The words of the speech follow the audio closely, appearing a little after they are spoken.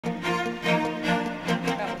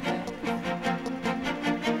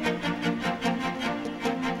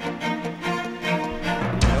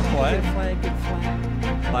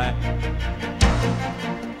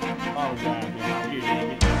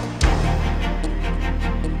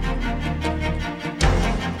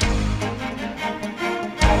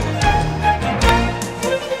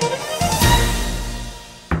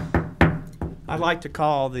like to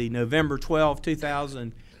call the November 20,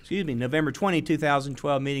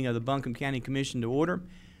 2012 meeting of the Buncombe County Commission to order.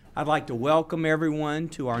 I'd like to welcome everyone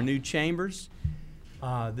to our new chambers.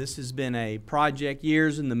 This has been a project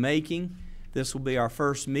years in the making. This will be our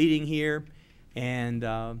first meeting here, and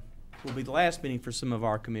will be the last meeting for some of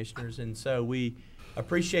our commissioners. And so we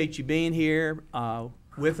appreciate you being here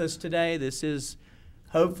with us today. This is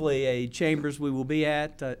hopefully a chambers we will be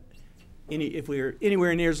at. If we're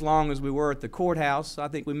anywhere near as long as we were at the courthouse, I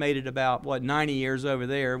think we made it about, 90 years over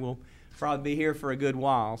there. We'll probably be here for a good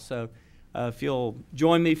while. So if you'll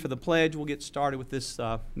join me for the pledge, we'll get started with this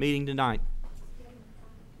meeting tonight.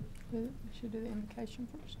 We should do the invocation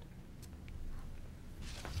first.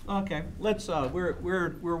 Okay, let's.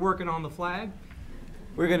 We're working on the flag.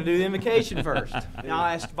 We're going to do the invocation first. Now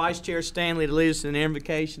I'll ask Vice Chair Stanley to lead us in the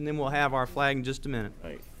invocation, then we'll have our flag in just a minute.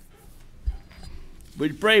 Right.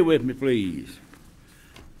 Would you pray with me, please?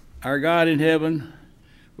 Our God in heaven,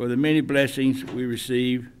 for the many blessings we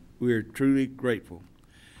receive, we are truly grateful.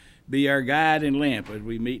 Be our guide and lamp as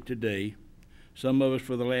we meet today, some of us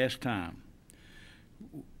for the last time.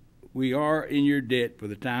 We are in your debt for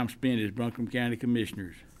the time spent as Buncombe County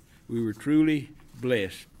Commissioners. We were truly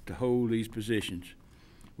blessed to hold these positions.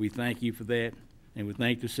 We thank you for that, and we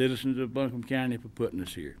thank the citizens of Buncombe County for putting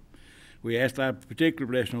us here. We ask thy particular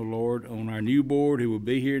blessing, O Lord, on our new board who will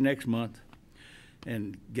be here next month,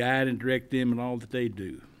 and guide and direct them in all that they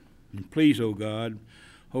do. And please, O God,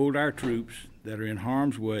 hold our troops that are in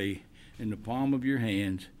harm's way in the palm of your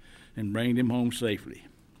hands and bring them home safely.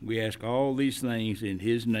 We ask all these things in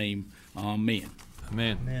his name. Amen.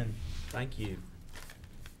 Amen. Amen. Thank you.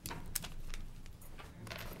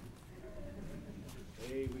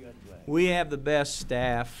 Hey, we got the flag. We have the best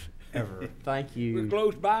staff ever. Thank you. We're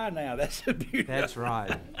close by now. That's the beauty. That's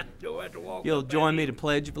right. Don't have to walk. You'll join me to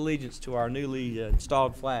pledge of allegiance to our newly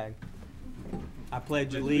installed flag. I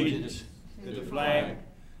pledge allegiance to the flag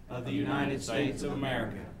of the United States of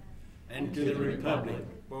America and to the republic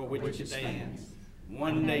for which it stands,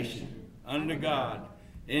 one nation, under God,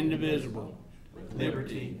 indivisible, with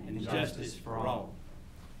liberty and justice for all.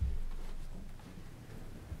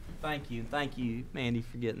 Thank you, Mandy,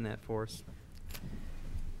 for getting that for us.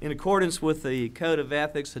 In accordance with the Code of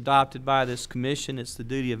Ethics adopted by this commission, it's the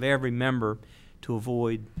duty of every member to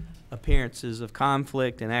avoid appearances of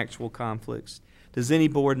conflict and actual conflicts. Does any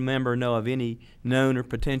board member know of any known or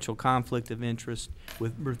potential conflict of interest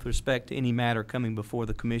with respect to any matter coming before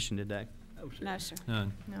the commission today? No, sir.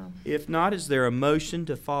 None. No. If not, is there a motion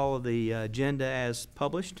to follow the agenda as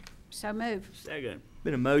published? So move. Second.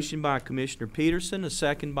 Been a motion by Commissioner Peterson, a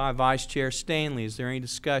second by Vice Chair Stanley. Is there any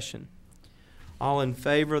discussion? All in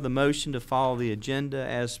favor of the motion to follow the agenda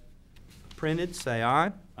as printed, say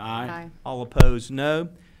aye. Aye. All opposed, no.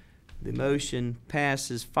 The motion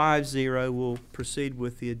passes 5-0. We'll proceed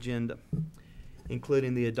with the agenda,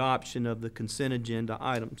 including the adoption of the consent agenda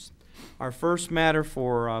items. Our first matter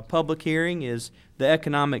for public hearing is the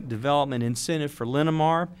Economic Development Incentive for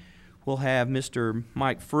Linamar. We'll have Mr.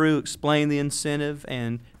 Mike Frew explain the incentive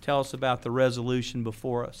and tell us about the resolution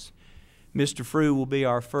before us. Mr. Frew will be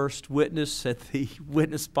our first witness at the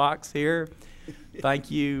witness box here. Thank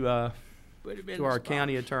you to our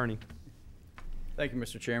county attorney. Thank you,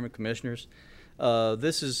 Mr. Chairman, Commissioners.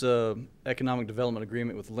 This is Economic Development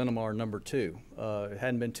Agreement with Linamar number 2. It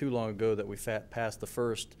hadn't been too long ago that we passed the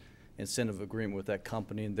first incentive agreement with that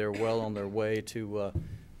company, and they're well on their way to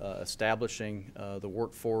establishing the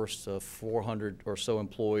workforce of 400 or so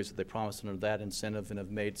employees that they promised under that incentive, and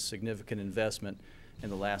have made significant investment in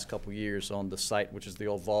the last couple years on the site, which is the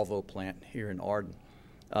old Volvo plant here in Arden.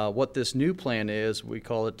 What this new plan is, we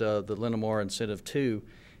call it the Linamar Incentive 2,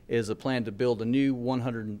 is a plan to build a new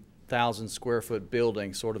 100,000 square foot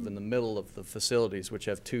building sort of in the middle of the facilities, which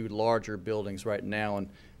have 2 larger buildings right now, and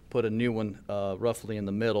put a new one roughly in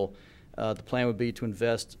the middle. The plan would be to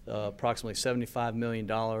invest approximately $75 million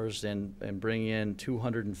and bring in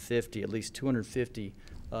at least 250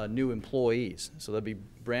 new employees. So there'll be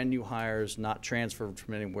brand new hires, not transferred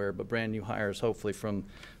from anywhere, but brand new hires hopefully from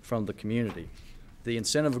the community. The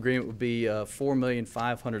incentive agreement would be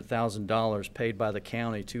 $4,500,000 paid by the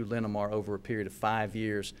county to Linamar over a period of 5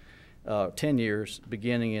 years, 10 years,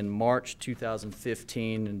 beginning in March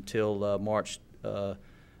 2015 until March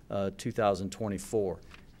 2024.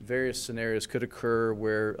 Various scenarios could occur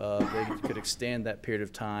where they could extend that period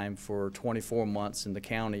of time for 24 months in the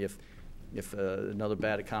county if another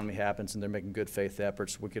bad economy happens and they're making good faith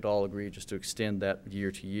efforts. We could all agree just to extend that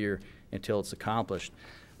year to year until it's accomplished.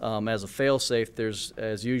 As a fail-safe, there's,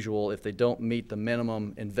 as usual, if they don't meet the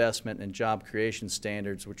minimum investment and job creation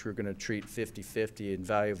standards, which we're going to treat 50-50 in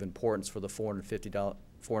value of importance for the $450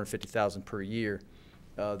 $450,000 per year.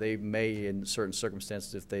 They may, in certain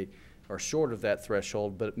circumstances, if they are short of that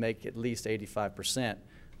threshold, but make at least 85%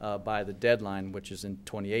 by the deadline, which is in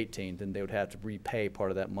 2018, then they would have to repay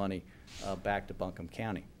part of that money back to Buncombe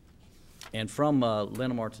County. And from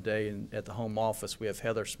Linamar today, at the home office, we have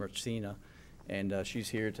Heather Smircina, and she's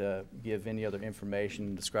here to give any other information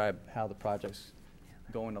and describe how the project's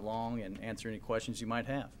going along and answer any questions you might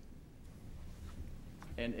have.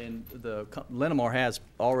 And Linamar has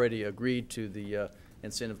already agreed to the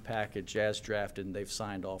incentive package as drafted, and they've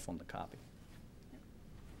signed off on the copy.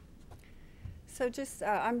 So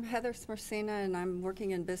I'm Heather Smircina, and I'm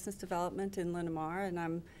working in business development in Linamar, and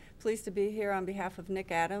I'm pleased to be here on behalf of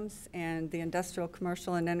Nick Adams and the Industrial,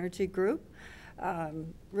 Commercial, and Energy Group.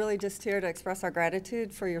 Really just here to express our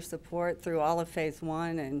gratitude for your support through all of Phase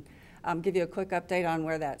 1 and give you a quick update on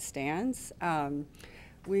where that stands.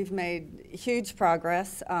 We've made huge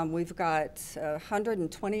progress. We've got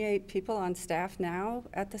 128 people on staff now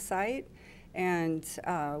at the site, and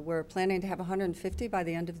we're planning to have 150 by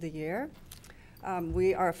the end of the year.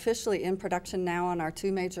 We are officially in production now on our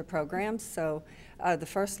 2 major programs. So the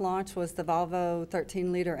first launch was the Volvo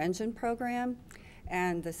 13-liter engine program,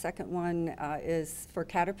 and the second one is for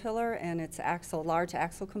Caterpillar, and it's large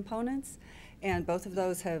axle components. And both of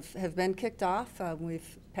those have been kicked off.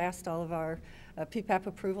 We've passed all of our PPAP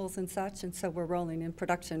approvals and such, and so we're rolling in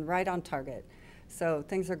production right on target. So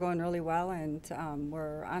things are going really well, and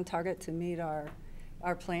we're on target to meet our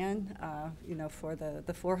plan, for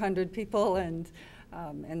the 400 people and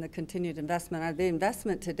the continued investment. The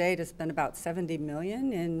investment to date has been about $70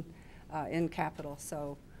 million in capital,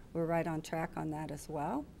 so we're right on track on that as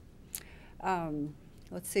well.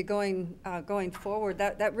 Let's see, going forward,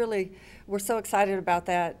 that really, we're so excited about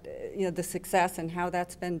that, the success and how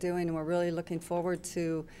that's been doing, and we're really looking forward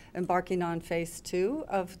to embarking on Phase 2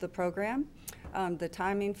 of the program. The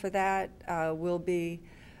timing for that will be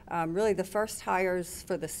really the first hires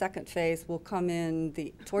for the second phase will come in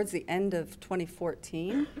towards the end of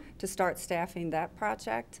 2014 to start staffing that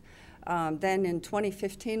project. Then in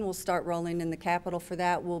 2015, we'll start rolling in the capital for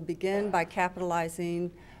that. We'll begin by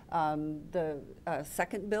capitalizing the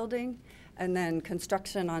second building, and then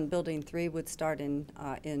construction on building 3 would start in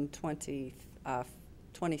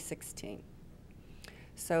 2016.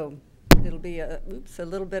 So it'll be a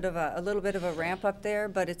little bit of a ramp up there,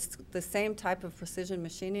 but it's the same type of precision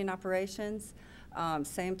machining operations,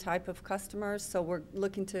 same type of customers. So we're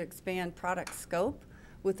looking to expand product scope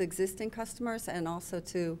with existing customers, and also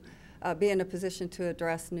to be in a position to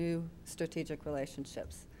address new strategic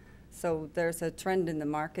relationships. So there's a trend in the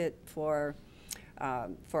market for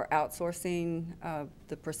outsourcing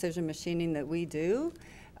the precision machining that we do,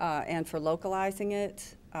 and for localizing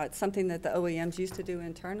it. It's something that the OEMs used to do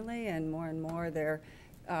internally, and more they're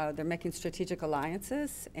making strategic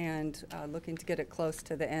alliances and looking to get it close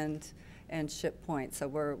to the end ship point. So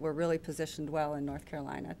we're really positioned well in North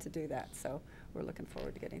Carolina to do that. So we're looking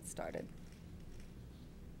forward to getting started.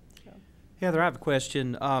 So. Heather, I have a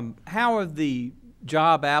question. How have the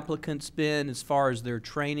job applicants been as far as their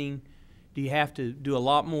training? Do you have to do a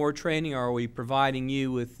lot more training, or are we providing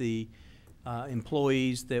you with the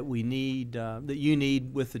employees that we need, that you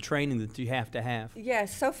need with the training that you have to have?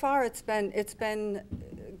 Yes, so far it's been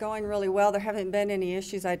going really well. There haven't been any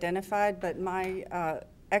issues identified, but my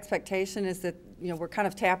expectation is that we're kind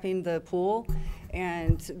of tapping the pool,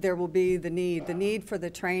 and there will be the need for the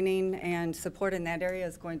training and support in that area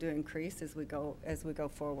is going to increase as we go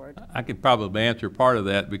forward. I could probably answer part of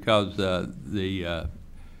that because the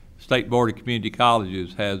State Board of Community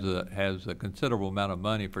Colleges has a considerable amount of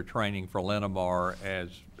money for training for Linamar, as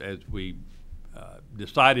we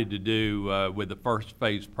decided to do with the first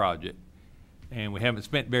phase project. And we haven't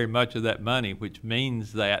spent very much of that money, which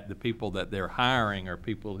means that the people that they're hiring are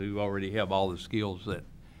people who already have all the skills that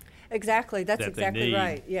Exactly, that's exactly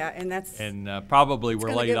right. Yeah, and that's probably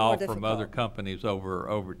we're laid off from other companies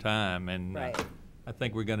over time, and right. I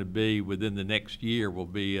think we're going to be within the next year. We'll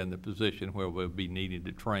be in the position where we'll be needing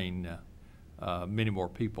to train many more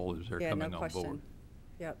people as they're coming on board.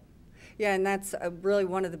 Yep. Yeah, and that's really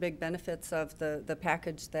one of the big benefits of the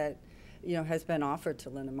package that has been offered to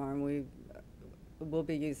Linamar, and we'll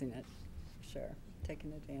be using it, sure,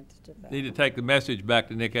 taking advantage of that. Need to take the message back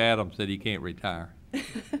to Nick Adams that he can't retire.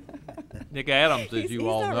 Nick Adams, as you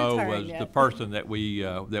all know, was the person that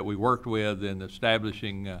we worked with in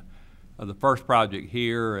establishing the first project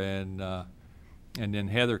here, and then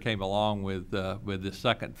Heather came along with this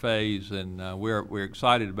second phase, and we're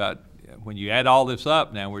excited about when you add all this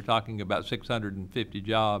up. Now we're talking about 650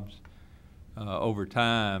 jobs over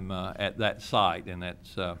time at that site, and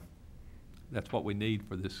that's what we need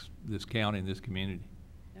for this county and this community.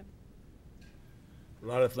 a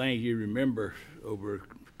lot of things you remember over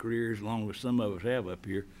careers, along with some of us have up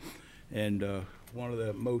here. And one of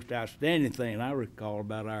the most outstanding things I recall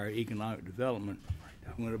about our economic development,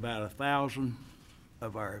 when about 1,000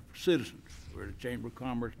 of our citizens were at a Chamber of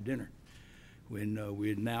Commerce dinner, when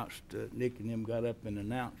we announced, Nick and them got up and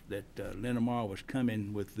announced that Linamar was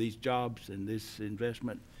coming with these jobs and this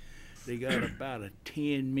investment. They got about a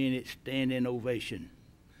 10-minute standing ovation,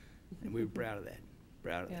 and we were proud of that.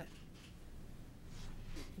 Proud of that.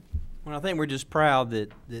 Well, I think we're just proud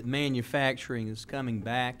that manufacturing is coming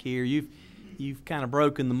back here. You've kind of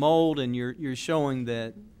broken the mold, and you're showing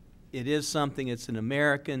that it is something. It's an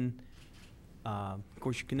American. Of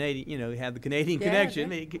course, you're Canadian. You know, you have the Canadian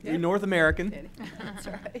connection. You're North American. That's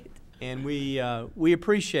right. And we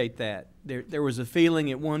appreciate that. There was a feeling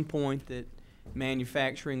at one point that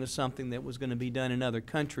manufacturing was something that was going to be done in other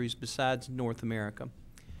countries besides North America.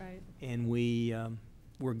 Right. And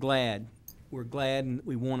we're glad. We're glad, and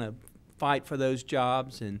we want to fight for those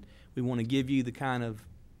jobs, and we want to give you the kind of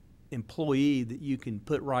employee that you can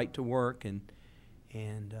put right to work and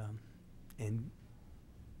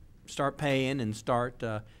start paying and start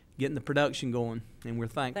getting the production going. And we're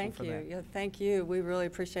thankful for that. Thank you. Yeah, thank you. We really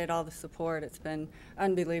appreciate all the support. It's been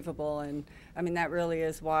unbelievable, and I mean that really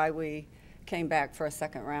is why we came back for a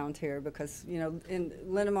second round here, because you know,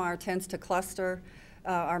 Linamar tends to cluster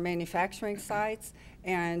our manufacturing sites,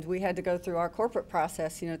 and we had to go through our corporate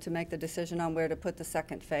process, you know, to make the decision on where to put the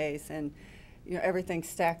second phase, and you know, everything's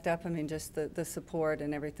stacked up. I mean, just the support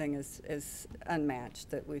and everything is unmatched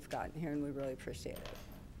that we've gotten here, and we really appreciate it.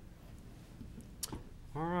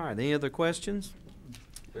 All right. Any other questions?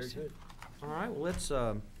 Very good. All right. Well,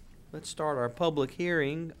 let's start our public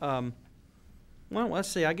hearing. Well, let's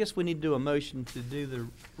see. I guess we need to do a motion to do the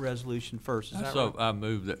resolution first. Is that So right? I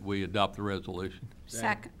move that we adopt the resolution.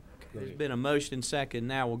 Second. There's been a motion second.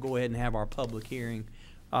 Now we'll go ahead and have our public hearing.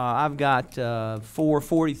 I've got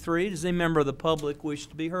 443. Does any member of the public wish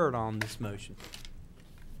to be heard on this motion?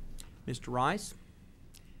 Mr. Rice?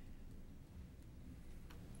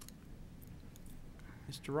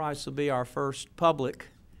 Mr. Rice will be our first public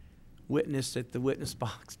witness at the witness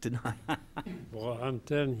box tonight. Well, I'm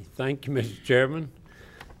telling you, thank you, Mr. Chairman,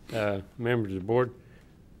 members of the board.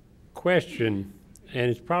 Question, and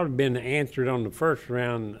it's probably been answered on the first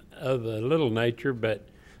round of a little nature, but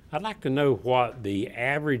I'd like to know what the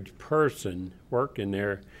average person working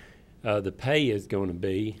there, the pay is going to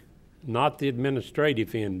be, not the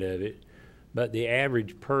administrative end of it, but the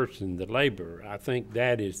average person, the laborer. I think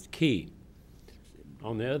that is key.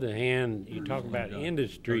 On the other hand, you talk about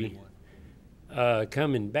industry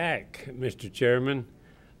coming back, Mr. Chairman.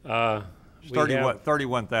 It's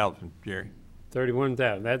 31,000, Jerry.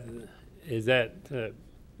 31,000. Is that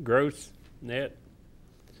gross, net?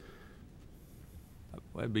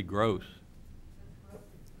 That'd be gross.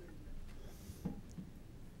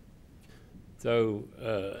 So,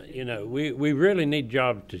 you know, we really need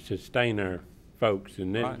jobs to sustain our folks,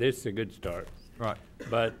 and Right. this is a good start. Right.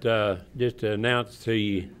 But just to announce to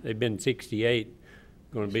you, they've been 68,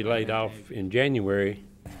 going to be laid off in January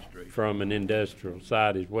from an industrial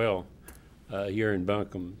site as well here in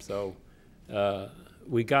Buncombe. So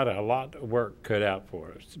we got a lot of work cut out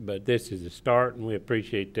for us, but this is a start, and we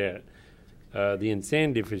appreciate that. The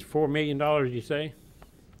incentive is $4 million, you say?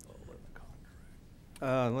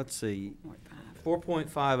 Let's see.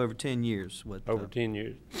 4.5 over 10 years. Over 10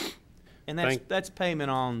 years. And that's payment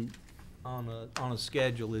on a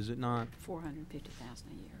schedule, is it not? $450,000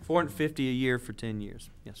 a year. $450 a year for 10 years.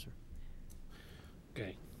 Yes, sir.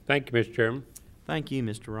 Okay. Thank you, Mr. Chairman. Thank you,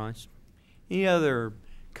 Mr. Rice. Any other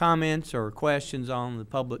comments or questions on the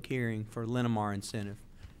public hearing for Linamar incentive?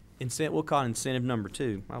 We'll call it incentive number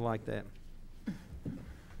 2. I like that.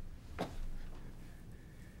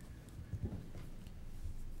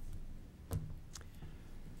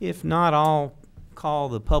 If not, I'll call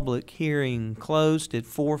the public hearing closed at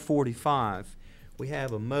 4:45. We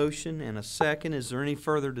have a motion and a second. Is there any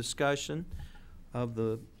further discussion of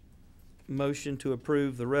the motion to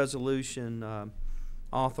approve the resolution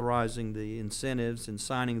authorizing the incentives and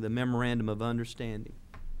signing the memorandum of understanding?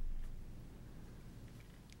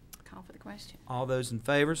 Call for the question. All those in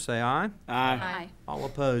favor say aye. Aye. All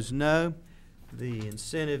opposed, no. The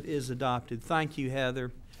incentive is adopted. Thank you,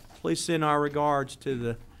 Heather. Please send our regards to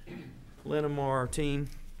the Linamar team.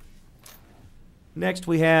 Next,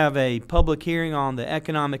 we have a public hearing on the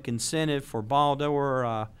economic incentive for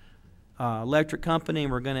Baldor Electric Company,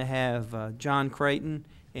 and we're going to have John Creighton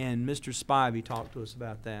and Mr. Spivey talk to us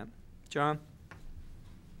about that. John?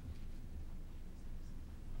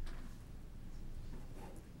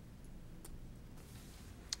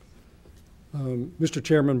 Mr.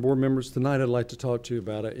 Chairman, board members, tonight I'd like to talk to you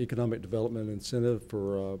about an economic development incentive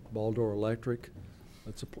for Baldor Electric.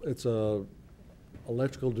 It's a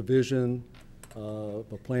electrical division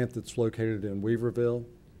of a plant that's located in Weaverville.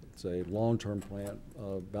 It's a long-term plant.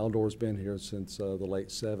 Baldor's been here since the late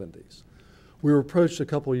 70s. We were approached a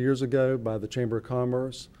couple of years ago by the Chamber of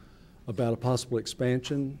Commerce about a possible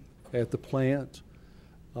expansion at the plant.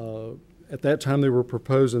 At that time, they were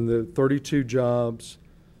proposing the 32 jobs,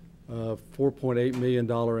 $4.8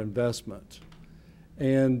 million investment.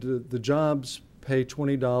 And the jobs pay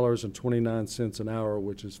 $20.29 an hour,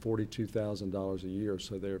 which is $42,000 a year,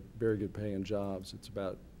 so they're very good paying jobs. It's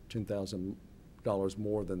about $10,000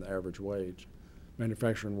 more than the average wage,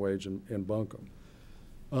 manufacturing wage in Buncombe.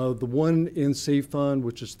 The one NC fund,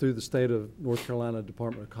 which is through the state of North Carolina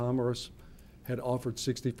Department of Commerce, had offered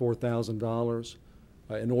 $64,000.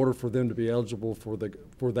 In order for them to be eligible for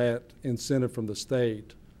that incentive from the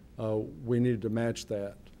state, we needed to match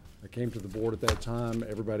that. I came to the board at that time.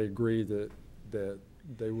 Everybody agreed that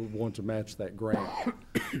they would want to match that grant.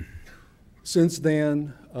 Since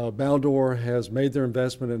then, Baldor has made their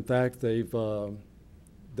investment. In fact, they've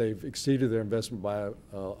exceeded their investment by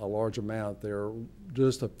a large amount. They're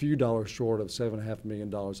just a few dollars short of $7.5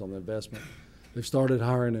 million on the investment. They've started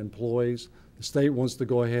hiring employees. The state wants to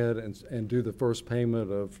go ahead and do the first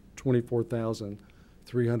payment of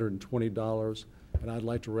 $24,320. And I'd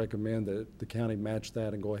like to recommend that the county match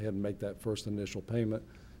that and go ahead and make that first initial payment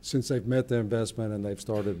since they've met their investment and they've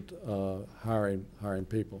started hiring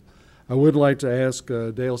people. I would like to ask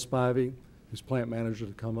Dale Spivey, who's plant manager,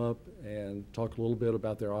 to come up and talk a little bit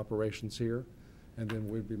about their operations here, and then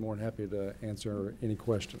we'd be more than happy to answer any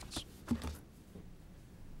questions.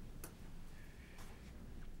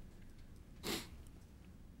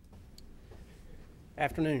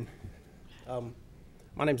 Afternoon.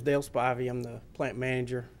 My name's Dale Spivey. I'm the plant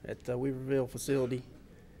manager at the Weaverville facility.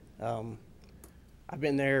 I've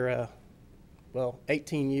been there,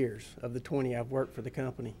 18 years of the 20 I've worked for the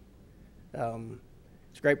company.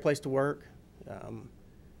 It's a great place to work.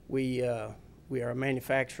 We are a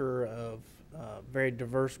manufacturer of a very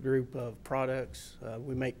diverse group of products.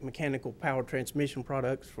 We make mechanical power transmission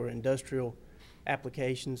products for industrial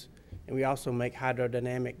applications, and we also make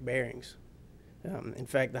hydrodynamic bearings. In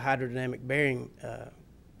fact, the hydrodynamic bearing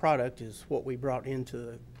product is what we brought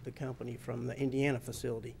into the company from the Indiana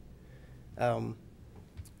facility.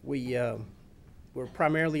 We're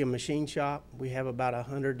primarily a machine shop. We have about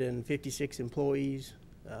 156 employees.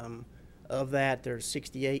 Of that, there's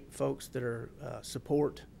 68 folks that are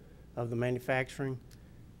support of the manufacturing.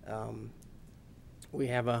 We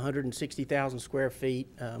have 160,000 square feet.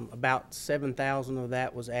 About 7,000 of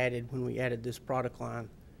that was added when we added this product line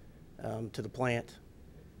to the plant.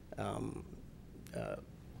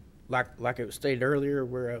 Like it was stated earlier,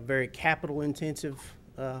 we're a very capital-intensive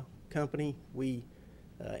company. We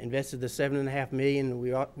invested the $7.5 million.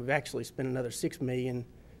 We've actually spent another $6 million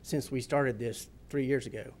since we started this 3 years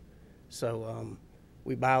ago. So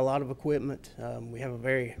we buy a lot of equipment. We have a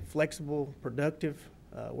very flexible, productive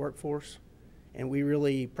workforce, and we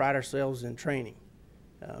really pride ourselves in training,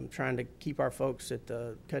 trying to keep our folks at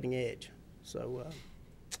the cutting edge. So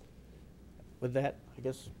with that, I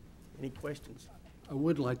guess, any questions? I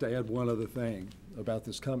would like to add one other thing about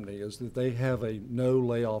this company is that they have a no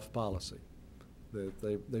layoff policy.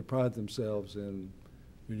 That they pride themselves in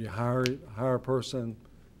when you hire a person,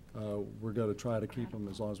 we're going to try to keep them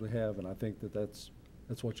as long as we have, and I think that's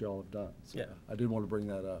what you all have done. So yeah, I did want to bring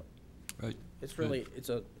that up. Right. It's really it's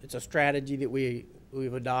a strategy that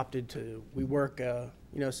we've adopted to. We work a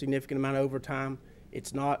significant amount of overtime.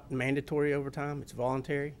 It's not mandatory overtime; it's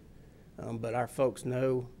voluntary. But our folks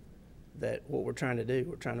know that what we're trying to do,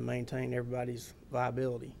 we're trying to maintain everybody's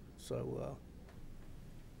viability. So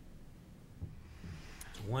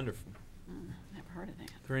it's wonderful. Never heard of that.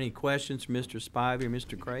 Are there any questions for Mr. Spivey or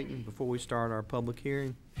Mr. Creighton before we start our public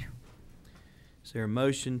hearing? Is there a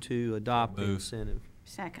motion to adopt the incentive?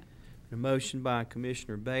 Second. A motion by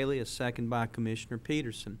Commissioner Bailey, a second by Commissioner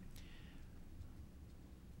Peterson.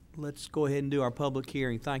 Let's go ahead and do our public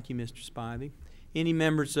hearing. Thank you, Mr. Spivey. Any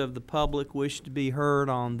members of the public wish to be heard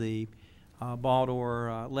on the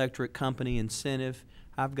Baldor Electric Company incentive?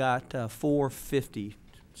 I've got 4:50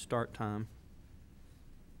 start time.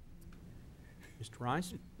 Mr.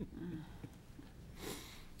 Rice?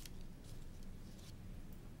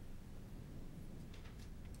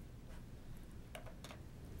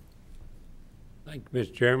 Thank you,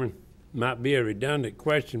 Mr. Chairman. Might be a redundant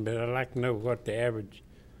question, but I'd like to know what the average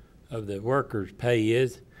of the workers' pay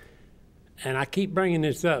is. And I keep bringing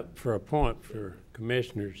this up for a point for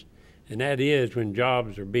commissioners, and that is when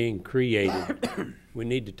jobs are being created. we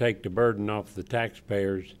need to take the burden off the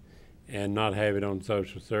taxpayers and not have it on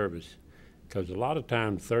social service. Because a lot of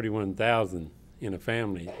times 31,000 in a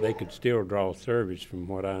family, they could still draw service from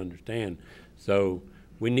what I understand. So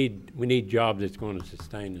we need jobs that's going to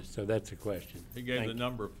sustain us. So that's the question. He gave Thank the you.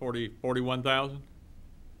 number 41,000?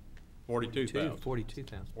 42,000.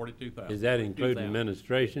 42,000. 42,000. Is that including 42,000.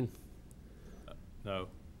 administration? No,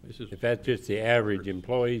 this is, If that's just the average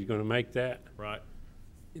employee is going to make that, right.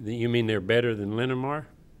 you mean they're better than Linamar?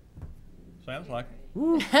 Sounds like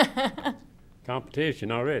it.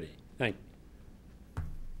 Competition already. Thank you.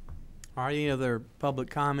 All right, any other public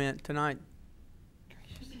comment tonight?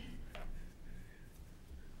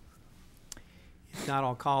 If not,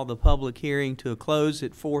 I'll call the public hearing to a close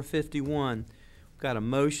at 4:51. We've got a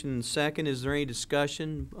motion and second. Is there any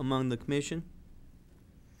discussion among the commission?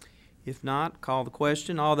 If not, call the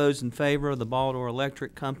question. All those in favor of the Baldor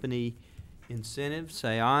Electric Company incentive,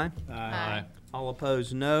 say aye. Aye. All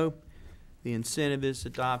opposed, no. The incentive is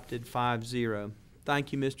adopted 5-0.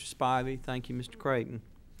 Thank you, Mr. Spivey. Thank you, Mr. Creighton.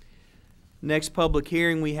 Next public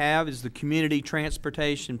hearing we have is the Community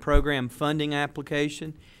Transportation Program Funding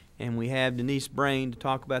Application, and we have Denise Brain to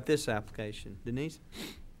talk about this application. Denise?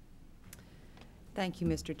 Thank you,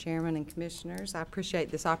 Mr. Chairman and Commissioners. I appreciate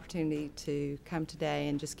this opportunity to come today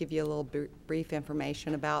and just give you a little brief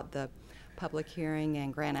information about the public hearing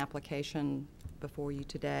and grant application before you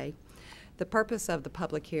today. The purpose of the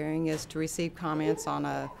public hearing is to receive comments on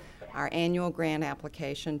our annual grant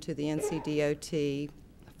application to the NCDOT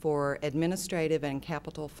for administrative and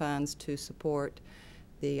capital funds to support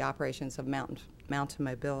the operations of mountain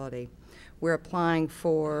mobility. We're applying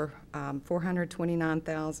for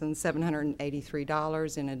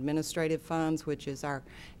 $429,783 in administrative funds, which is our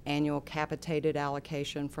annual capitated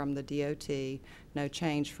allocation from the DOT, no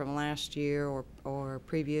change from last year or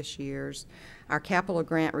previous years. Our capital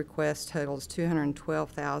grant request totals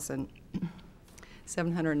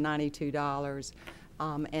 $212,792,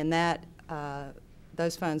 and that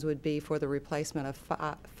those funds would be for the replacement of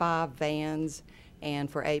five vans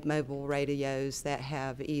and for 8 mobile radios that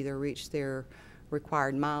have either reached their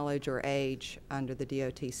required mileage or age under the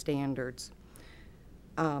DOT standards.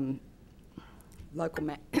 Local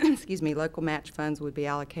match funds would be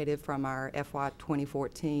allocated from our FY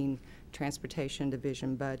 2014 Transportation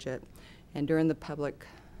Division budget. And during the public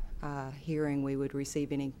hearing, we would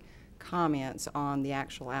receive any comments on the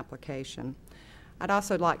actual application. I'd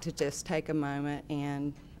also like to just take a moment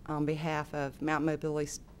and, on behalf of Mountain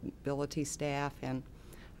Mobility staff and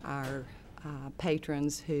our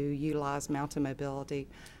patrons who utilize mountain mobility,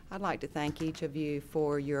 I'd like to thank each of you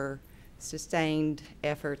for your sustained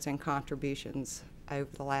efforts and contributions over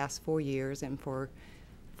the last 4 years, and for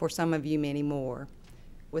some of you, many more.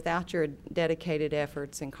 Without your dedicated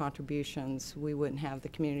efforts and contributions, we wouldn't have the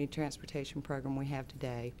community transportation program we have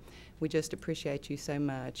today. We just appreciate you so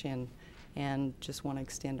much, and just want to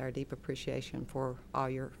extend our deep appreciation for all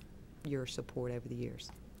your support over the years.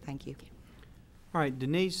 Thank you. All right,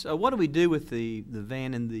 Denise, what do we do with the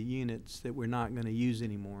van and the units that we're not going to use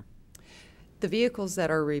anymore? The vehicles that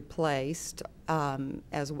are replaced,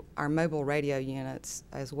 as our mobile radio units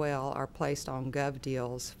as well, are placed on gov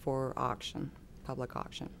deals for auction, public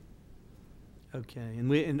auction. Okay,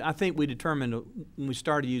 and I think we determined when we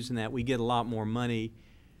started using that, we get a lot more money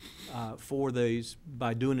for those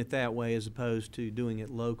by doing it that way as opposed to doing it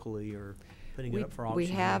locally or putting it up for auction. We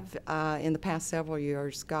have, in the past several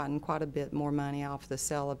years, gotten quite a bit more money off the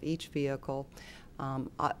sale of each vehicle.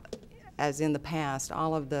 As in the past,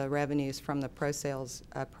 all of the revenues from the proceeds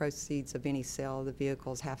of any sale of the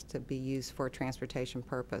vehicles have to be used for a transportation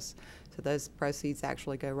purpose. So those proceeds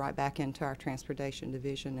actually go right back into our transportation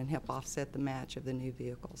division and help offset the match of the new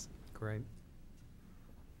vehicles. Great.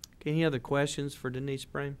 Any other questions for Denise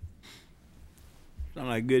Brain? Sounds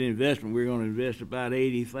like a good investment. We're going to invest about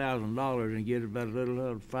 $80,000 and get about a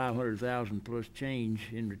little $500,000 plus change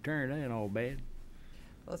in return. That ain't all bad.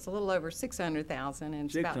 Well, it's a little over $600,000, and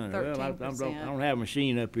it's about 13%. Well, I don't have a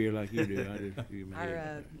machine up here like you do.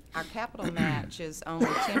 Our capital match is only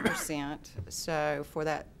 10%. So for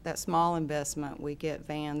that small investment, we get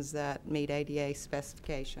vans that meet ADA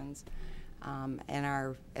specifications, and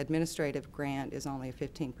our administrative grant is only a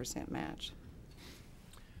 15% match.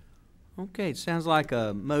 Okay, it sounds like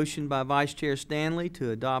a motion by Vice Chair Stanley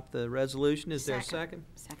to adopt the resolution. Is there a second?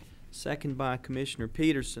 Second. Second by Commissioner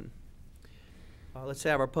Peterson. Let's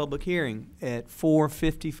have our public hearing at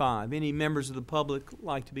 4:55. Any members of the public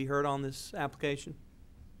like to be heard on this application?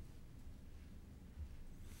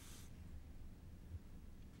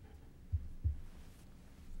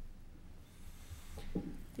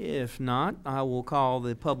 If not, I will call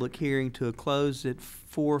the public hearing to a close at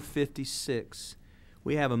 4:56.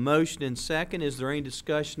 We have a motion and second. Is there any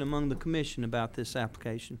discussion among the commission about this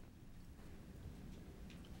application?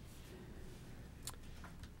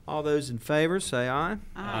 All those in favor say aye.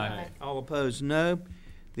 Aye. All opposed, no.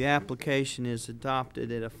 The application is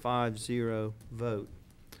adopted at a 5-0 vote.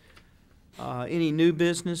 Any new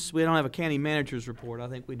business? We don't have a county manager's report. I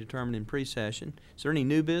think we determined in pre-session. Is there any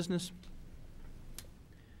new business?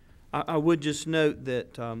 I would just note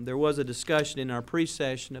that there was a discussion in our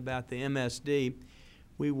pre-session about the MSD.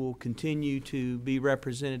 We will continue to be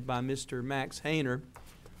represented by Mr. Max Hayner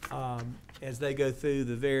as they go through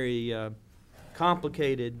the very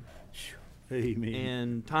complicated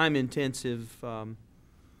and time-intensive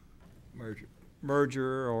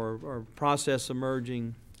merger or process of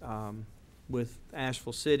merging with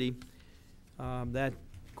Asheville City. That,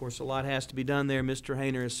 of course, a lot has to be done there. Mr.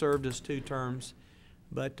 Hayner has served us 2 terms,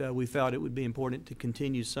 but we felt it would be important to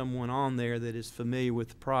continue someone on there that is familiar with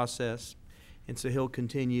the process, and so he'll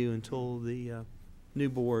continue until the new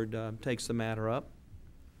board takes the matter up.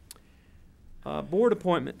 Board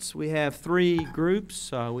appointments. We have 3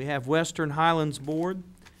 groups. We have Western Highlands Board.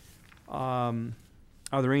 Are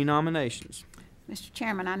there any nominations? Mr.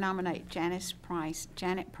 Chairman, I nominate Janet Price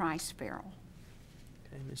Farrell.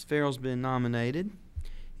 Okay, Ms. Farrell's been nominated.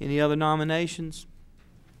 Any other nominations?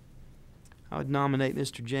 I would nominate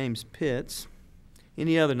Mr. James Pitts.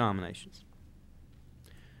 Any other nominations?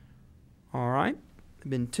 All right. There have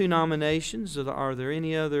been 2 nominations. Are there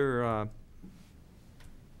any other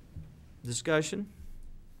discussion?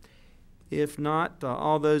 If not,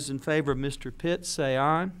 all those in favor of Mr. Pitts say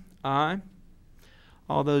aye. Aye.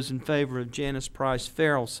 All those in favor of Janice Price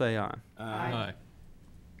Farrell say aye. Aye.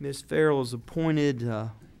 Ms. Farrell is appointed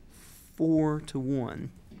 4-1.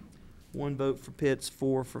 1 vote for Pitts,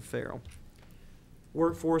 4 for Farrell.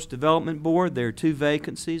 Workforce Development Board, there are 2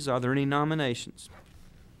 vacancies. Are there any nominations?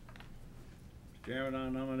 Mr. Chairman, I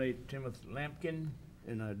nominate Timothy Lampkin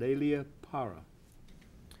and Adelia Para.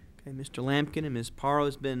 Okay, Mr. Lampkin and Ms. Parra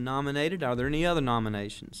has been nominated. Are there any other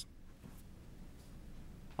nominations?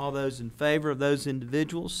 All those in favor of those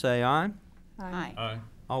individuals say aye. Aye. Aye.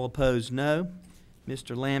 All opposed, no.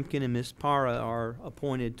 Mr. Lampkin and Ms. Parra are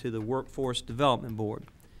appointed to the Workforce Development Board.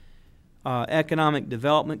 Economic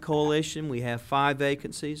Development Coalition, we have 5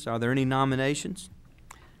 vacancies. Are there any nominations?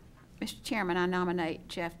 Mr. Chairman, I nominate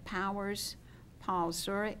Jeff Powers, Paul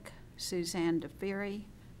Zurich, Suzanne DeFerry,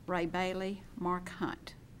 Ray Bailey, Mark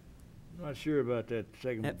Hunt. Not sure about that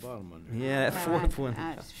second bottom one. Yeah, that 4th one.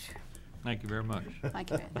 Thank you very much.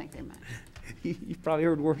 Thank you very much. You've probably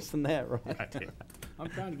heard worse than that, right? I'm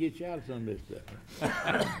trying to get you out of some of this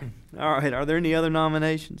stuff. All right, are there any other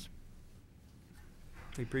nominations?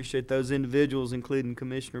 We appreciate those individuals, including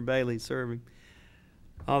Commissioner Bailey, serving.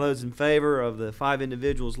 All those in favor of the 5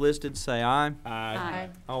 individuals listed, say aye. Aye.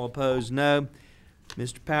 All opposed, no.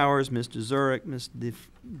 Mr. Powers, Mr. Zurich, Mr.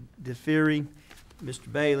 DeFeary,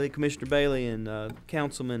 Mr. Bailey, Commissioner Bailey, and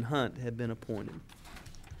Councilman Hunt have been appointed.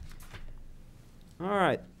 All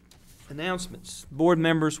right, announcements. Board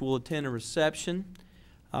members will attend a reception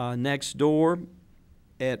next door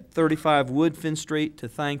at 35 Woodfin Street to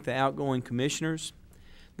thank the outgoing commissioners.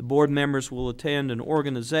 The board members will attend an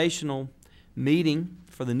organizational meeting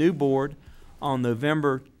for the new board on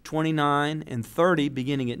November 29 and 30,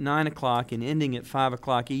 beginning at 9 o'clock and ending at 5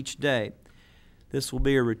 o'clock each day. This will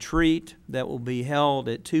be a retreat that will be held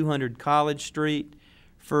at 200 College Street,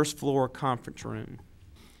 first floor conference room.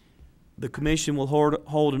 The commission will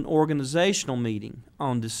hold an organizational meeting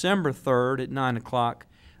on December 3rd at 9 o'clock,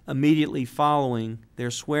 immediately following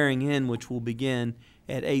their swearing in, which will begin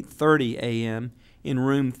at 8:30 a.m. in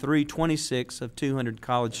room 326 of 200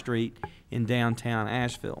 College Street in downtown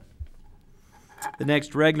Asheville. The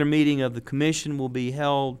next regular meeting of the commission will be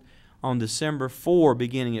held on December 4,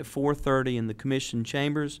 beginning at 4:30 in the commission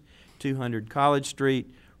chambers, 200 College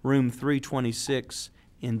Street, room 326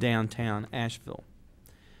 in downtown Asheville.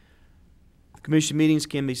 Commission meetings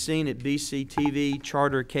can be seen at BCTV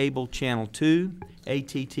Charter Cable Channel 2,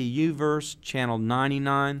 ATT Uverse Channel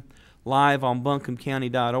 99, live on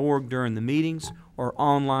buncombecounty.org during the meetings, or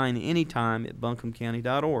online anytime at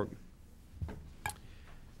buncombecounty.org.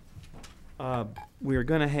 We are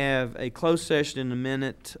going to have a closed session in a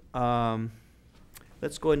minute.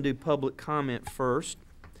 Let's go ahead and do public comment first.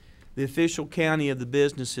 The official county of the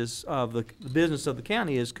businesses of the business of the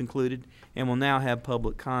county is concluded and will now have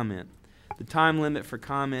public comment. The time limit for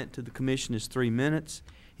comment to the commission is 3 minutes.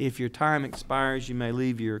 If your time expires, you may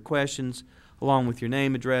leave your questions along with your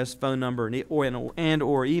name, address, phone number, and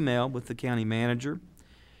or email with the county manager.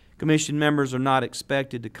 Commission members are not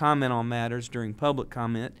expected to comment on matters during public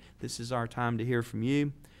comment. This is our time to hear from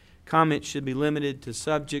you. Comments should be limited to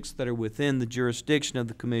subjects that are within the jurisdiction of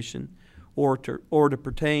the commission or to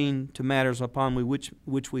pertain to matters upon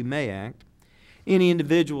which we may act. Any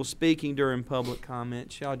individual speaking during public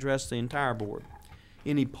comment shall address the entire board.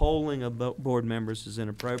 Any polling of board members is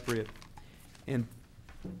inappropriate, and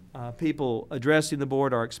people addressing the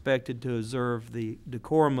board are expected to observe the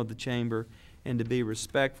decorum of the chamber and to be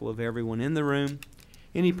respectful of everyone in the room.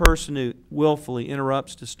 Any person who willfully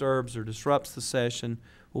interrupts, disturbs, or disrupts the session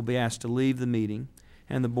will be asked to leave the meeting,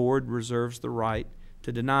 and the board reserves the right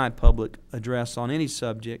to deny public address on any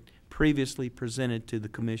subject previously presented to the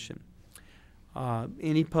commission.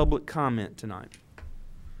 Any public comment tonight?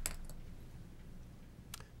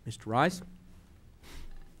 Mr. Rice?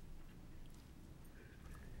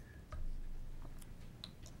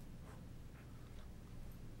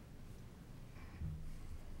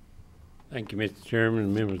 Thank you, Mr. Chairman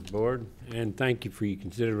and members of the board, and thank you for your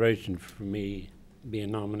consideration for me being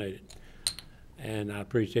nominated. And I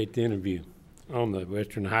appreciate the interview on the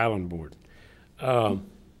Western Highland Board. I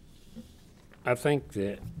think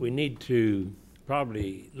that we need to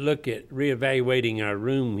probably look at reevaluating our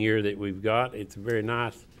room here that we've got. It's a very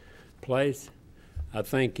nice place. I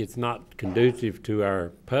think it's not conducive to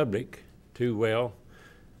our public too well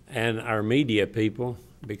and our media people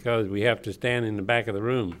because we have to stand in the back of the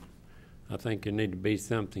room. I think there need to be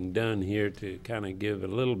something done here to kind of give a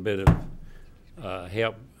little bit of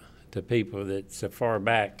help to people that's so far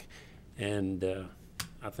back, and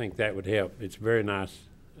I think that would help. It's a very nice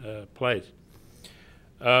place.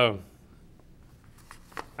 I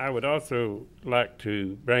would also like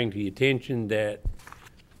to bring to your attention that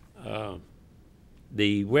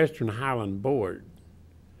the Western Highland Board,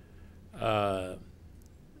 that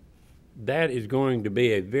is going to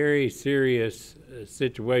be a very serious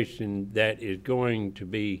situation that is going to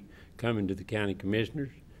be coming to the county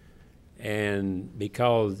commissioners, and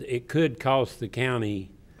because it could cost the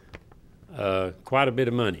county quite a bit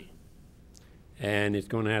of money, and it's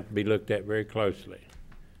going to have to be looked at very closely.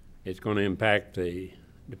 It's going to impact the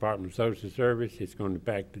Department of Social Service, it's going to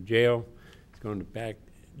impact the jail, it's going to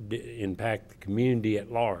impact the community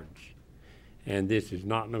at large, and this is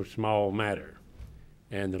not no small matter.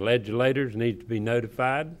 And the legislators need to be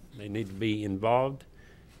notified, they need to be involved,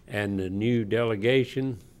 and the new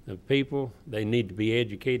delegation of people, they need to be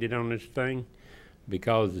educated on this thing,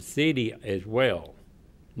 because the city as well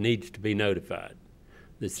needs to be notified.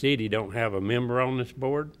 The city don't have a member on this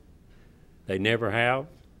board. They never have.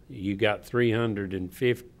 You got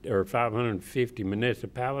 350 or 550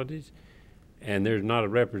 municipalities, and there's not a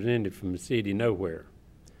representative from the city nowhere.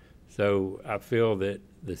 So I feel that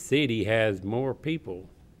the city has more people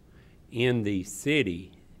in the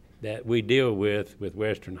city that we deal with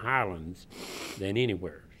Western Highlands than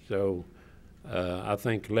anywhere. So I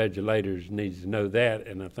think legislators need to know that,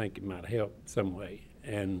 and I think it might help some way.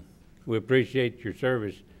 And we appreciate your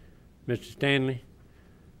service, Mr. Stanley,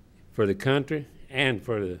 for the country and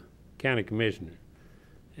for the county commissioner.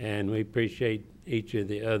 And we appreciate each of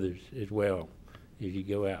the others as well as you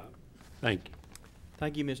go out. Thank you.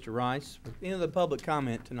 Thank you, Mr. Rice. Any other public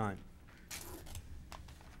comment tonight?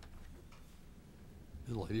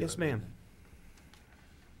 Yes, ma'am.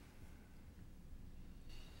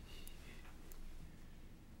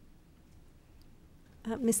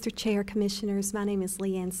 Mr. Chair, Commissioners, my name is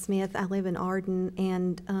Leanne Smith. I live in Arden,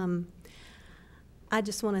 and I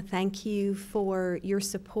just want to thank you for your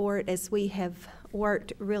support as we have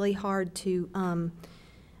worked really hard to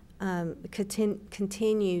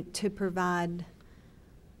continue to provide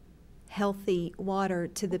healthy water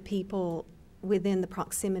to the people within the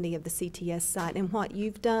proximity of the CTS site. And what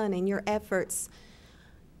you've done and your efforts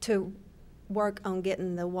to work on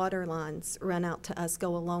getting the water lines run out to us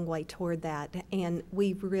go a long way toward that. And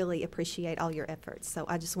we really appreciate all your efforts. So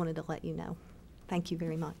I just wanted to let you know. Thank you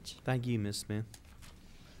very much. Thank you, Ms. Smith.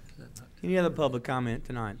 Any other public comment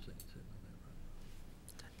tonight?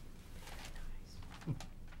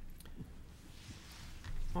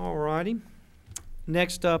 All righty.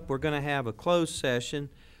 Next up, we're going to have a closed session.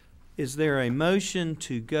 Is there a motion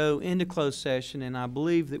to go into closed session? And I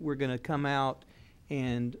believe that we're going to come out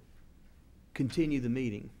and continue the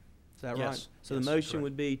meeting. Is that right? So the motion correct.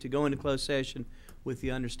 would be to go into closed session with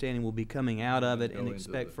the understanding we'll be coming out of it and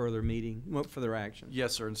expect further action.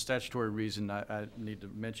 Yes, sir. And statutory reason I need to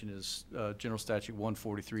mention is General Statute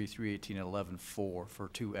 143, 318, and 11-4 for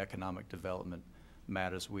 2 economic development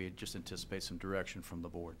matters. We just anticipate some direction from the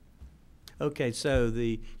board. Okay, so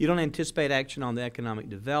you don't anticipate action on the economic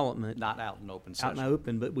development? Not out in open session. Out in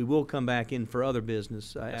open, but we will come back in for other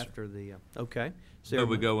business Yes, after the, okay. So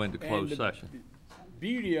we go into closed session.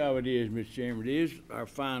 beauty of it is, Mr. Chairman, is our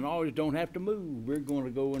fine auditors don't have to move. We're going to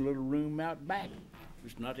go in a little room out back.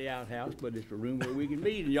 It's not the outhouse, but it's a room where we can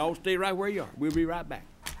meet, and y'all stay right where you are. We'll be right back.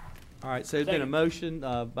 All right, so there's been a motion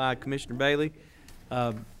by Commissioner Bailey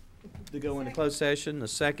to go into closed session, a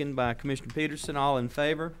second by Commissioner Peterson. All in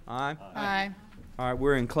favor? Aye. Aye. All right,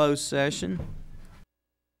 we're in closed session.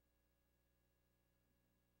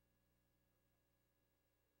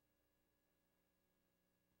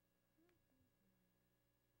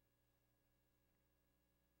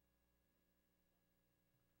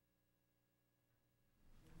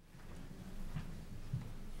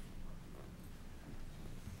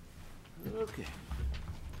 Okay.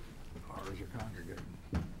 Or is your congregating?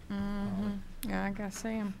 Yeah, I gotta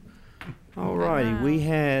see him. All righty, we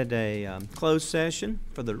had a closed session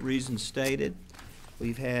for the reasons stated.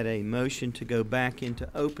 We've had a motion to go back into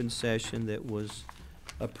open session that was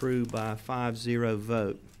approved by a 5-0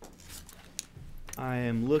 vote. I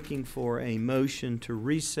am looking for a motion to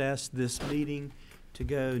recess this meeting to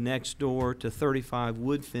go next door to 35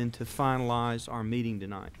 Woodfin to finalize our meeting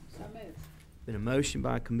tonight. So moved. Been a motion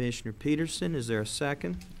by Commissioner Peterson. Is there a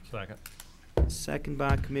second? Second. Second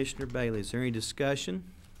by Commissioner Bailey. Is there any discussion?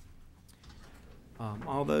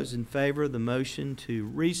 All those in favor of the motion to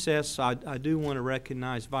recess, I do want to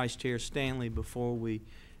recognize Vice Chair Stanley before we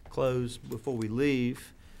close, before we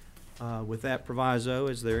leave. With that proviso,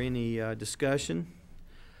 is there any discussion?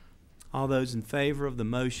 All those in favor of the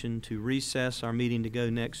motion to recess our meeting to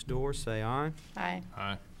go next door, say aye. Aye.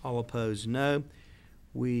 Aye. All opposed, no.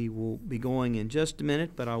 We will be going in just a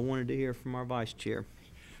minute, but I wanted to hear from our Vice Chair.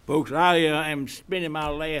 Folks, I am spending my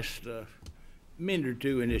last minute or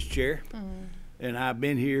two in this chair. And I've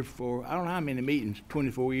been here for, I don't know how many meetings,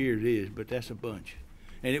 24 years it is, but that's a bunch.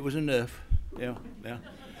 And it was enough, yeah.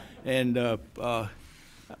 And I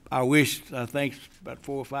think about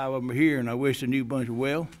 4 or 5 of them are here, and I wish the new bunch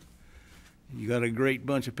well. You got a great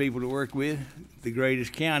bunch of people to work with, the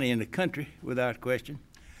greatest county in the country, without question.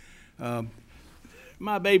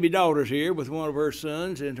 My baby daughter's here with one of her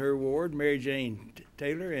sons in her ward, Mary Jane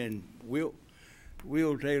Taylor, and Will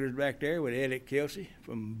Taylor's back there with Elliot Kelsey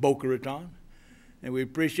from Boca Raton. And we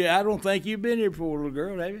appreciate it. I don't think you've been here before, little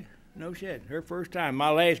girl, have you? No shit. Her first time. My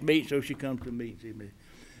last meeting, so she comes to me and see me.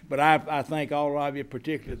 But I thank all of you,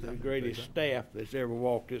 particularly the greatest staff that's ever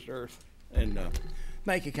walked this earth. And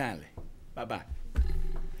thank you kindly. Bye-bye.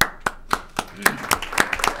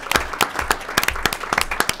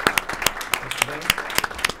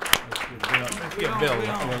 Let's get Bill. We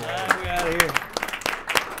out of here.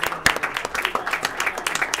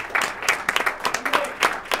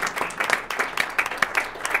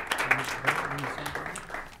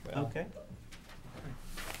 Okay.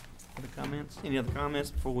 Other comments? Any other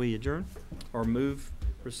comments before we adjourn or move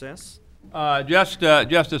recess? Just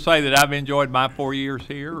to say that I've enjoyed my 4 years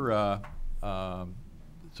here.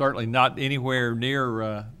 Certainly not anywhere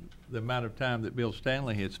near the amount of time that Bill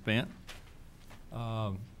Stanley had spent.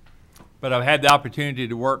 But I've had the opportunity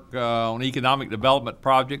to work on economic development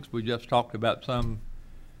projects. We just talked about some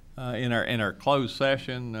in our closed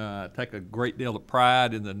session. Take a great deal of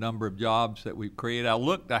pride in the number of jobs that we've created.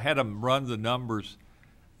 I had them run the numbers.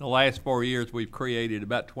 In the last 4 years, we've created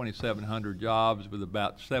about 2,700 jobs with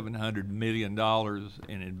about $700 million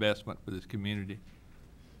in investment for this community.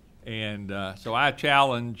 And so I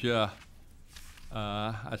challenge,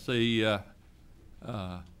 I see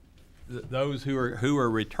those who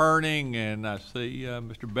are returning, and I see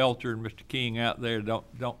Mr. Belcher and Mr. King out there.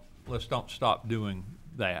 Let's don't stop doing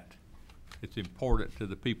that. It's important to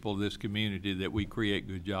the people of this community that we create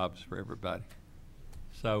good jobs for everybody.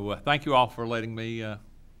 So thank you all for letting me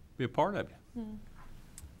be a part of you.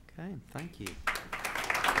 Okay, thank you.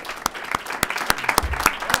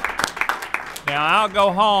 Now I'll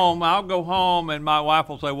go home, and my wife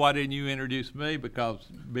will say, "Why didn't you introduce me?" Because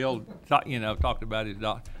Bill, talked about his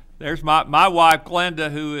daughter. There's my wife,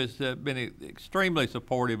 Glenda, who has been extremely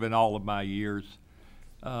supportive in all of my years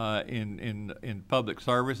in public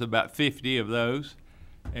service, about 50 of those.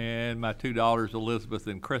 And my 2 daughters, Elizabeth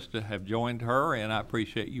and Krista, have joined her, and I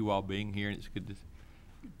appreciate you all being here, and it's good to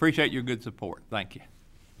appreciate your good support. Thank you.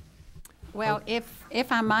 Well, if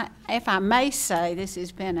I may say, this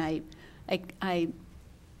has been a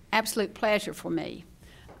absolute pleasure for me.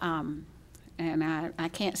 And I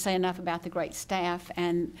can't say enough about the great staff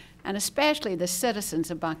and especially the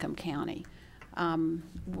citizens of Buncombe County.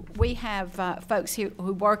 We have folks who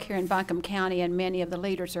work here in Buncombe County, and many of the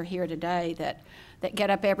leaders are here today that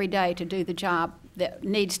get up every day to do the job that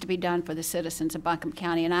needs to be done for the citizens of Buncombe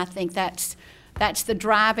County. And I think that's the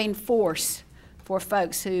driving force for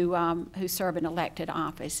folks who serve an elected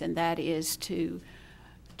office, and that is to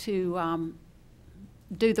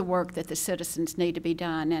do the work that the citizens need to be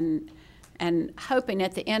done, and hoping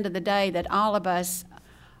at the end of the day that all of us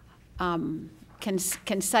can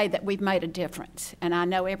say that we've made a difference. And I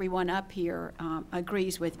know everyone up here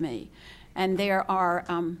agrees with me. And there are,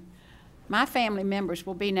 my family members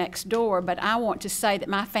will be next door, but I want to say that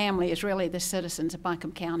my family is really the citizens of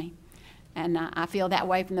Buncombe County. And I feel that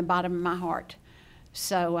way from the bottom of my heart.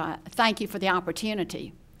 So thank you for the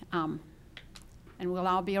opportunity. And we'll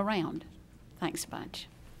all be around. Thanks a bunch.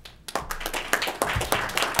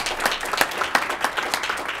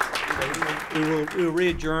 We will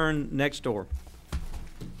re-adjourn next door.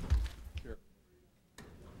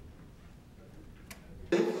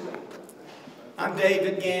 I'm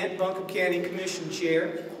David Gant, Buncombe County Commission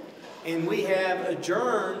Chair, and we have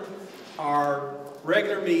adjourned our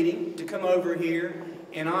regular meeting to come over here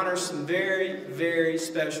and honor some very, very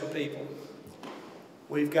special people.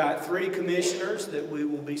 We've got 3 commissioners that we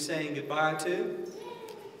will be saying goodbye to,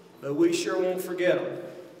 but we sure won't forget them.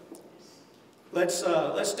 Let's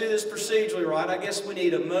do this procedurally right. I guess we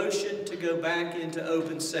need a motion to go back into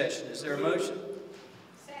open session. Is there a motion?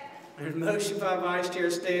 There's a motion by Vice Chair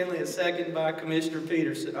Stanley, a second by Commissioner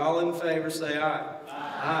Peterson. All in favor say aye.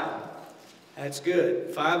 Aye. Aye. That's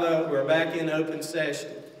good. 5-0. We're back in open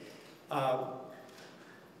session.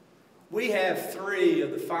 We have 3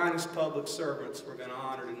 of the finest public servants we're going to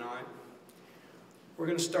honor tonight. We're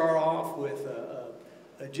going to start off with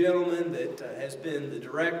a gentleman that has been the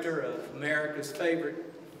director of America's favorite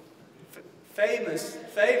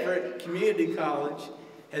community college,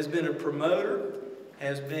 has been a promoter,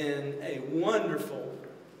 has been a wonderful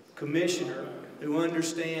commissioner who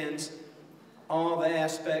understands all the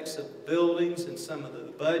aspects of buildings and some of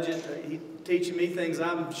the budget. He's teaching me things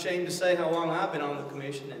I'm ashamed to say how long I've been on the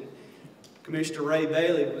commission. And Commissioner Ray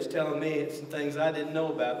Bailey was telling me some things I didn't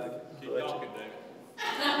know about the budget.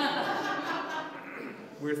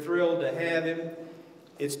 We're thrilled to have him.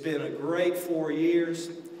 It's been a great 4 years.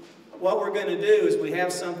 What we're going to do is we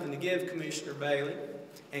have something to give Commissioner Bailey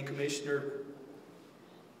and Commissioner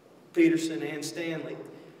Peterson and Stanley.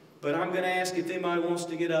 But I'm going to ask if anybody wants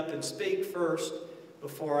to get up and speak first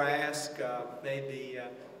before I ask maybe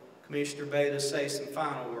Commissioner Bailey to say some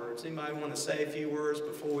final words. Anybody want to say a few words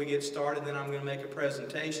before we get started? Then I'm going to make a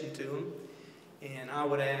presentation to them. And I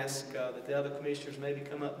would ask that the other commissioners maybe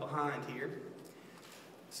come up behind here.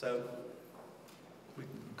 So, we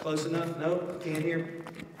close enough? No? Can't hear?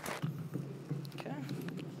 Okay.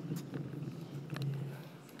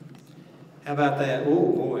 How about that?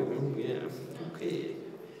 Oh, boy. Oh, yeah. Okay.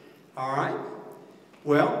 All right.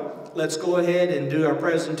 Well, let's go ahead and do our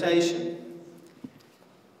presentation.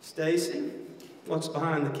 Stacy, what's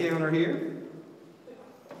behind the counter here?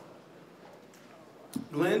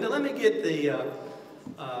 Glenda, let me get the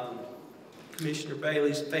Commissioner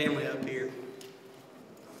Bailey's family up here.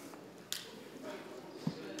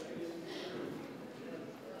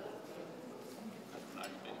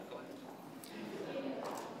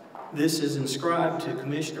 This is inscribed to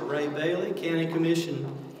Commissioner Ray Bailey, County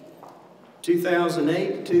Commission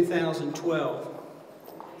 2008 to 2012.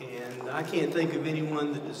 And I can't think of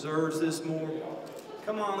anyone that deserves this more.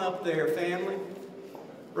 Come on up there, family.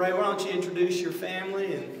 Ray, why don't you introduce your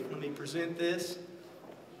family and let me present this.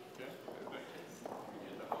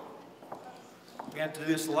 We got to do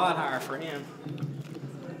this a lot higher for him.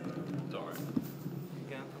 It's all right.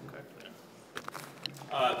 Okay.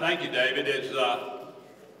 Thank you, David.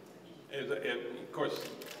 Of course,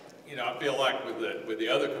 you know, I feel like with the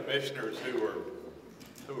other commissioners who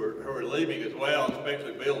are leaving as well,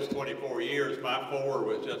 especially Bill's 24 years, my 4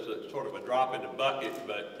 was just a sort of a drop in the bucket.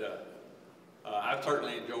 But I've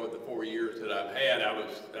certainly enjoyed the 4 years that I've had. I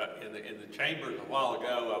was in the chambers a while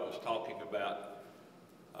ago. I was talking about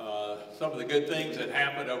some of the good things that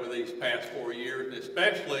happened over these past 4 years, and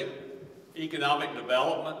especially economic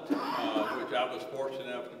development, which I was fortunate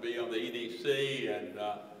enough to be on the EDC and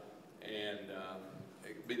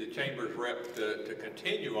be the chamber's rep to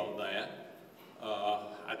continue on that.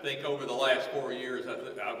 I think over the last 4 years,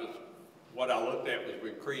 what I looked at was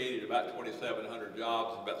we've created about 2,700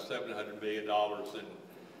 jobs, about $700 million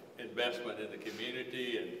in investment in the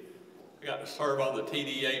community, and I got to serve on the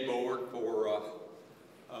TDA board for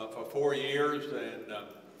 4 years, and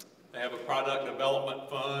they have a product development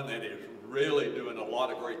fund that is really doing a lot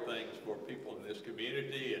of great things for people in this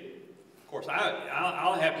community. And of course,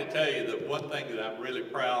 I'll have to tell you that one thing that I'm really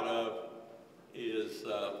proud of is,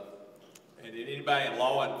 and anybody in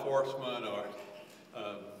law enforcement or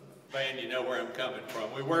Van, you know where I'm coming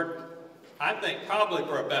from. We worked, I think, probably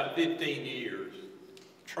for about 15 years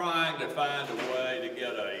trying to find a way to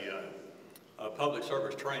get a public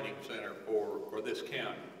service training center for this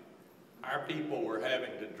county. our people were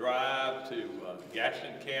having to drive to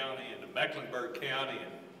Gaston County and to Mecklenburg County,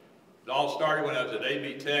 and it all started when I was at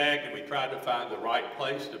AB Tech, and we tried to find the right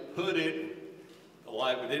place to put it.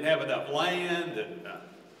 We didn't have enough land, and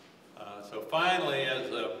so finally,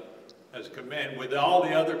 as command with all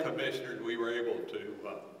the other commissioners, we were able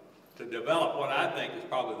to develop what I think is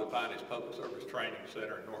probably the finest public service training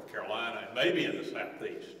center in North Carolina, and maybe in the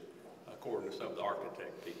Southeast, according to some of the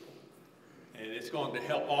architect people. And it's going to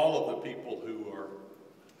help all of the people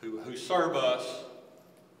who serve us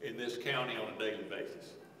in this county on a daily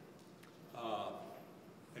basis.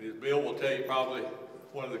 And as Bill will tell you, probably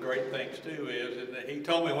one of the great things too is that he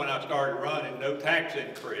told me when I started running, no tax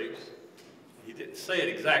increase. He didn't say it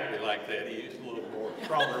exactly like that. He used a little more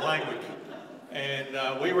stronger language. And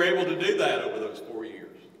we were able to do that over those 4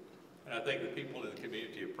 years. And I think the people in the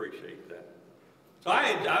community appreciate that. So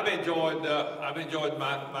I've enjoyed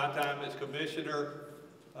my time as commissioner.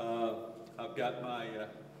 I've got my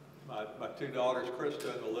two daughters,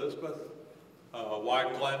 Krista and Elizabeth, wife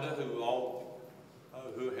Glenda,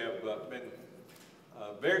 who have been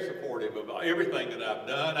very supportive of everything that I've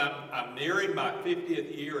done. I'm nearing my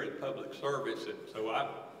 50th year in public service, and so I'm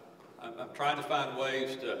trying to find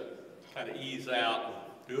ways to kind of ease out and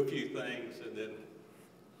do a few things, and then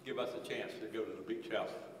give us a chance to go to the beach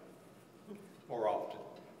house more often.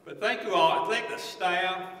 But thank you all. I thank the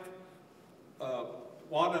staff,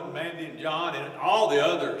 Wanda, Mandy, and John, and all the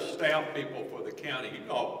other staff people for the county.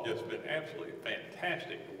 You've all just been absolutely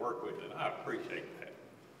fantastic to work with, and I appreciate that.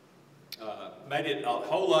 Made it a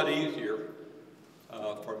whole lot easier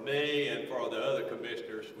for me and for the other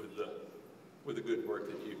commissioners with the good work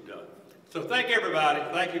that you've done. So thank everybody.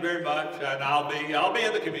 Thank you very much, and I'll be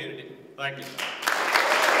in the community. Thank you.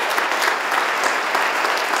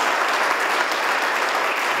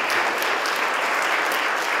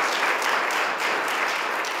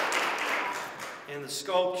 And the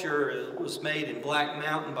sculpture was made in Black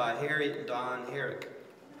Mountain by Harriet and Don Herrick.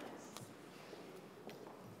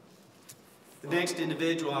 The next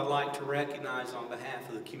individual I'd like to recognize on behalf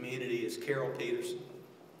of the community is Carol Peterson.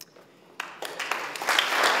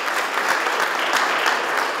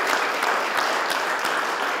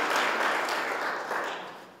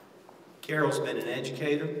 Carol's been an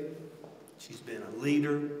educator. She's been a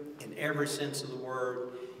leader in every sense of the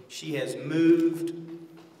word. She has moved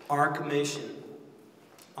our commission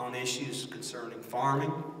on issues concerning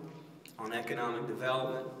farming, on economic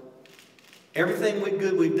development. Everything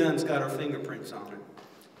good we've done's got our fingerprints on it.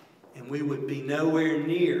 And we would be nowhere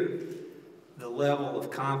near the level of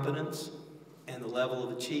competence and the level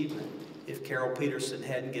of achievement if Carol Peterson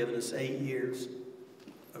hadn't given us 8 years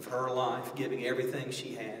of her life, giving everything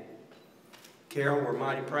she had. Carol, we're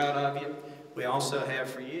mighty proud of you. We also have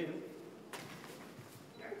for you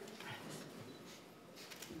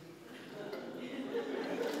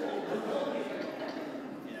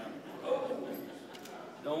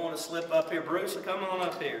don't want to slip up here. Bruce, come on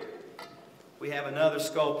up here. We have another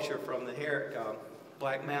sculpture from the Herrick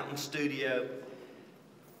Black Mountain Studio.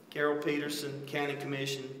 Carol Peterson, County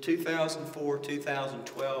Commission,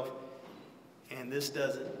 2004-2012. And this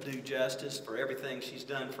doesn't do justice for everything she's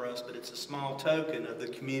done for us, but it's a small token of the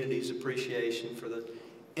community's appreciation for the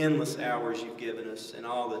endless hours you've given us and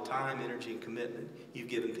all the time, energy, and commitment you've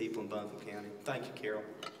given people in Buncombe County. Thank you, Carol.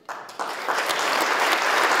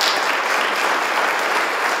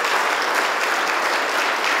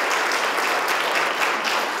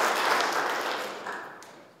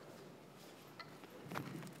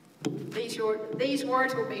 These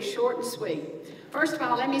words will be short and sweet. First of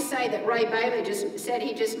all, let me say that Ray Bailey just said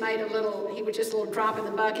he just made he was just a little drop in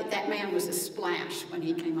the bucket. That man was a splash when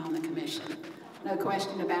he came on the commission. No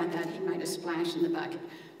question about that. He made a splash in the bucket.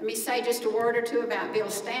 Let me say just a word or two about Bill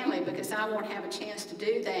Stanley, because I won't have a chance to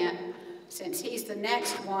do that since he's the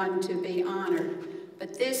next one to be honored.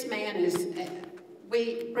 But this man is,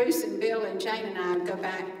 Bruce and Bill and Jane and I go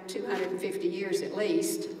back 250 years at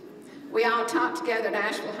least. We all taught together at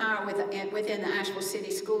Asheville High within the Asheville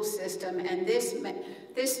City School System, and this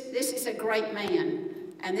is a great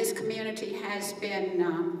man. And this community has been,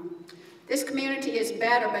 this community is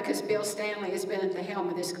better because Bill Stanley has been at the helm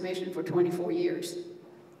of this commission for 24 years.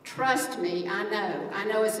 Trust me, I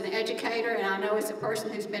know as an educator, and I know as a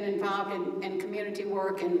person who's been involved in community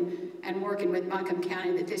work and working with Buncombe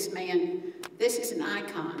County, that this man, this is an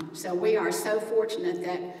icon. So we are so fortunate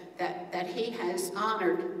that he has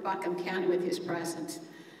honored Buncombe County with his presence.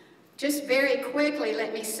 Just very quickly,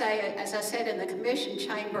 let me say, as I said in the commission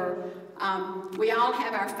chamber, we all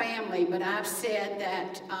have our family, but I've said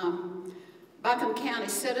that Buncombe County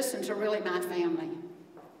citizens are really my family.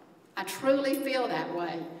 I truly feel that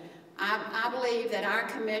way. I believe that our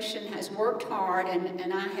commission has worked hard,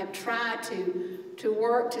 and I have tried to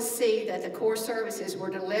work to see that the core services were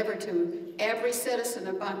delivered to every citizen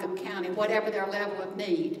of Buncombe County, whatever their level of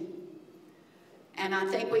need. And I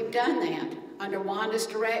think we've done that under Wanda's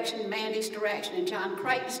direction, Mandy's direction, and John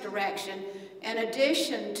Creighton's direction, in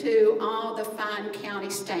addition to all the fine county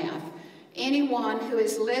staff. Anyone who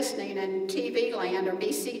is listening in TV land or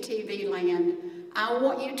BCTV land, I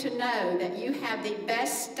want you to know that you have the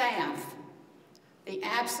best staff, the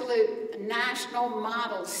absolute national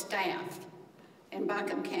model staff in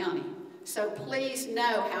Buncombe County. So please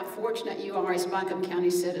know how fortunate you are as Buncombe County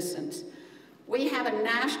citizens. We have a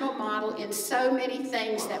national model in so many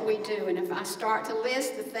things that we do, and if I start to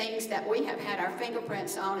list the things that we have had our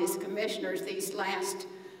fingerprints on as commissioners these last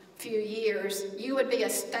few years, you would be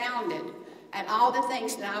astounded at all the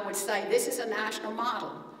things that I would say, this is a national model,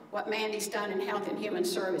 what Mandy's done in Health and Human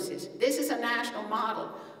Services. This is a national model,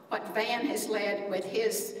 what Van has led with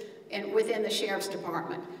within the Sheriff's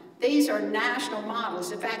Department. These are national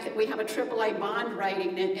models. The fact that we have a AAA bond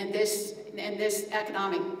rating in this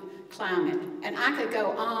economic climate. And I could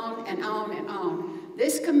go on and on and on.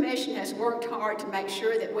 This commission has worked hard to make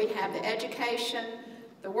sure that we have the education,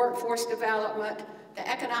 the workforce development, the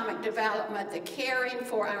economic development, the caring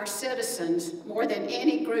for our citizens more than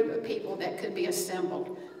any group of people that could be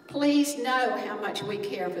assembled. Please know how much we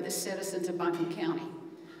care for the citizens of Buncombe County.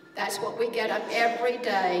 That's what we get up every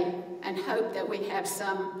day and hope that we have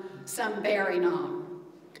some bearing on.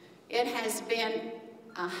 It has been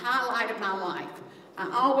a highlight of my life. I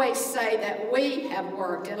always say that we have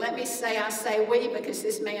worked, and let me say, I say we because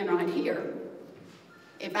this man right here,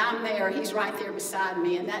 if I'm there, he's right there beside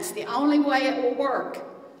me, and that's the only way it will work,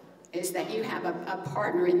 is that you have a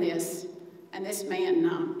partner in this, and this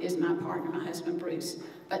man is my partner, my husband Bruce.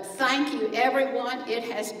 But thank you, everyone. It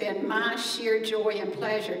has been my sheer joy and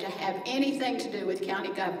pleasure to have anything to do with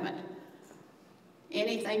county government.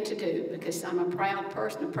 Anything to do, because I'm a proud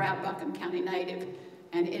person, a proud Buncombe County native,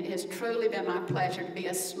 and it has truly been my pleasure to be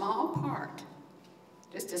a small part,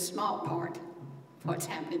 just a small part of what's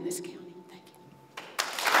happened in this county. Thank you.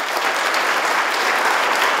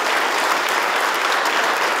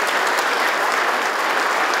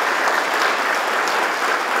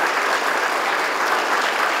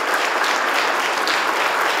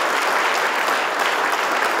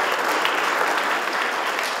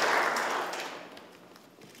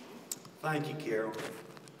 Thank you, Carol.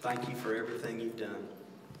 Thank you for everything you've done.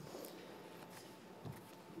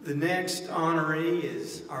 The next honoree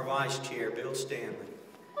is our Vice Chair, Bill Stanley.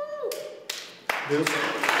 Bill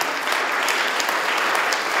Stanley.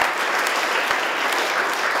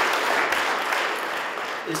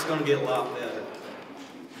 It's going to get a lot better.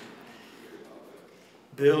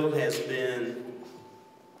 Bill has been,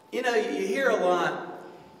 you know, you hear a lot,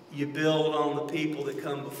 you build on the people that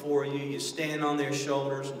come before you, you stand on their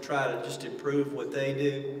shoulders and try to just improve what they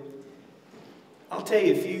do. I'll tell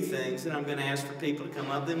you a few things, and I'm going to ask for people to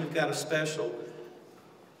come up. Then we've got a special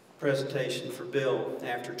presentation for Bill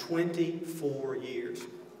after 24 years.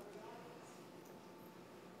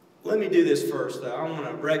 Let me do this first, though. I want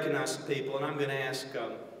to recognize some people, and I'm going to ask,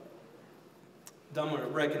 I'm going to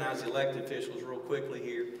recognize the elected officials real quickly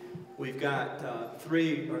here. We've got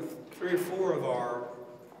three or four of our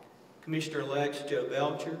Commissioner-elects, Joe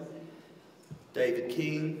Belcher, David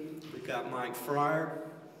King, we've got Mike Fryer.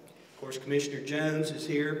 Of course, Commissioner Jones is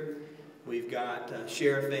here. We've got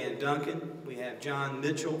Sheriff Van Duncan. We have John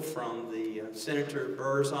Mitchell from the Senator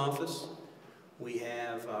Burr's office. We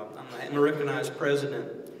have, I'm going to recognize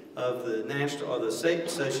President of the State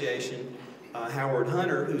Association, Howard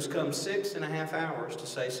Hunter, who's come 6.5 hours to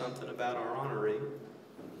say something about our honoree.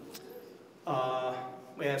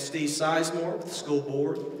 We have Steve Sizemore with the school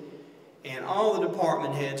board, and all the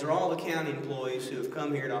department heads or all the county employees who have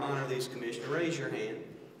come here to honor these commissioners. Raise your hand.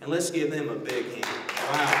 And let's give them a big hand.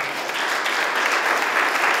 Wow.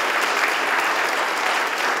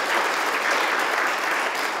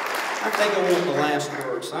 I think I want the last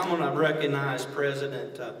word, so I'm going to recognize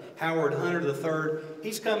President Howard Hunter III.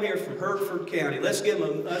 He's come here from Hertford County. Let's give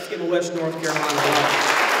him a West North Carolina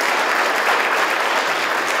welcome.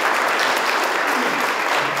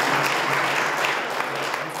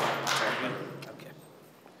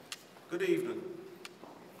 Good evening.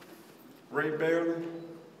 Ray Bailey,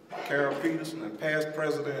 Carol Peterson, and past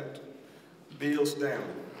President Bill Stanley.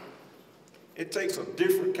 It takes a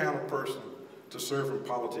different kind of person to serve in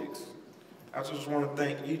politics. I just want to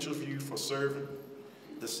thank each of you for serving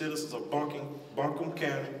the citizens of Buncombe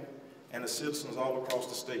County and the citizens all across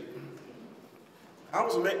the state. I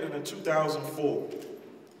was elected in 2004,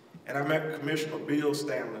 and I met Commissioner Bill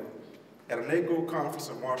Stanley at a NACO conference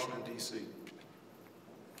in Washington, D.C.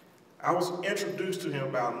 I was introduced to him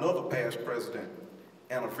by another past president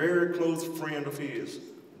and a very close friend of his,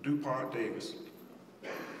 DuPont Davis.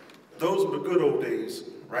 Those were the good old days,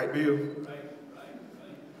 right, Bill? Right.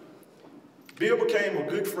 Bill became a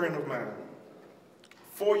good friend of mine.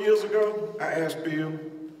 4 years ago, I asked Bill,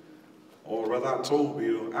 or rather I told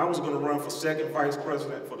Bill, I was going to run for second vice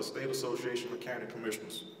president for the State Association of County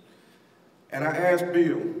Commissioners. And I asked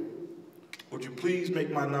Bill, would you please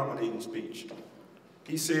make my nominating speech?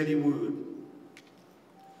 He said he would.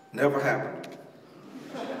 Never happened.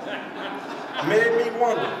 Made me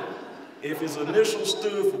wonder if his initials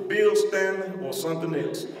stood for Bill Stanley or something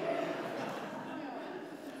else.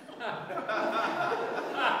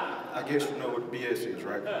 I guess you know what BS is,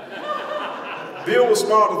 right? Bill was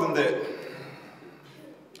smarter than that.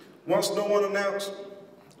 Once no one announced,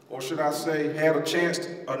 or should I say, had a chance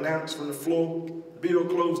to announce from the floor, Bill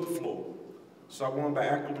closed the floor. So I won by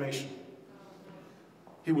acclamation.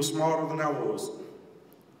 He was smarter than I was.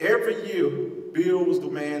 Every year, Bill was the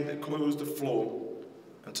man that closed the floor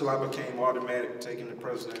until I became automatic taking the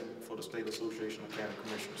president for the State Association of County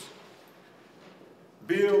Commissioners.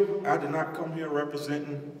 Bill, I did not come here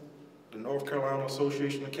representing the North Carolina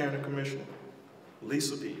Association of County Commissioners.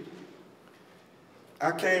 Lisa did.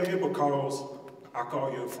 I came here because I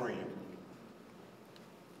call you a friend.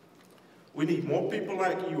 We need more people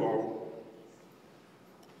like you all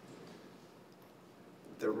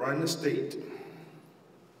that run the state.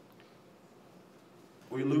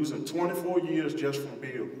 We're losing 24 years just from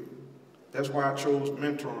Bill. That's why I chose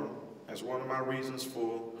mentoring as one of my reasons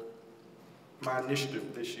for my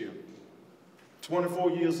initiative this year.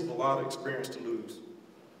 24 years is a lot of experience to lose.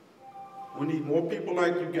 We need more people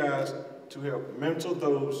like you guys to help mentor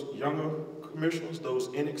those younger commissioners, those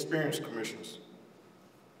inexperienced commissioners.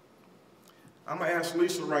 I'm going to ask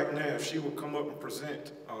Lisa right now if she will come up and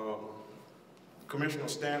present Commissioner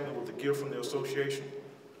Stanley with a gift from the association.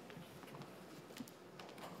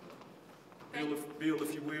 Bill,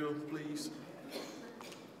 if you will, please.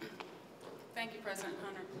 Thank you, President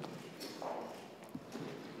Hunter.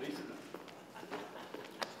 Lisa.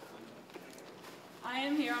 I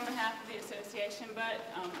am here on behalf of the association, but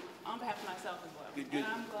on behalf of myself as well. Good. And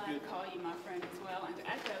I'm glad to call you my friend as well, and to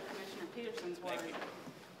echo Commissioner Peterson's words.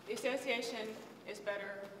 The association is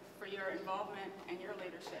better for your involvement and your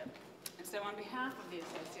leadership. And so on behalf of the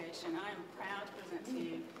association, I am proud to present to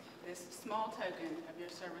you this small token of your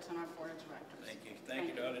service on our board of directors. Thank you. Thank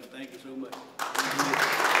you, darling. Thank you so much.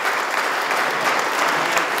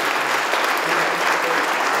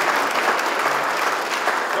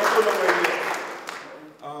 Don't go nowhere yet.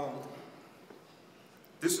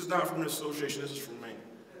 This is not from the association, this is from me.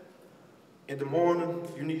 In the morning,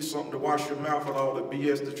 you need something to wash your mouth with all the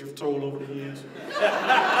BS that you've told over the years.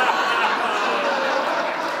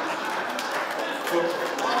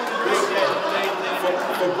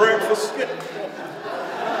 For breakfast.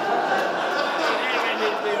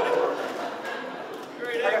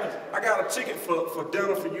 I got a ticket for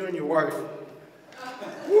dinner for you and your wife.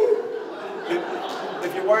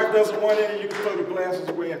 If your wife doesn't want any, you can throw the glasses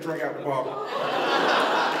away and drink out the bottle.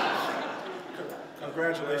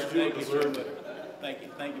 Congratulations, you deserve it. Thank you,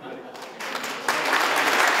 buddy.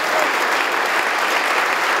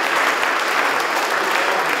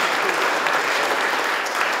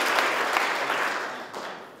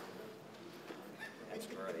 That's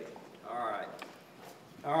great.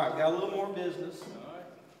 All right, got a little more business. All right.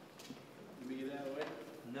 Let me get out of the way.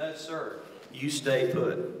 No, sir. You stay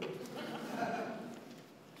put.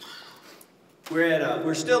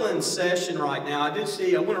 We're still in session right now. I want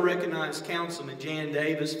to recognize Councilman Jan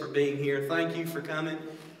Davis for being here. Thank you for coming.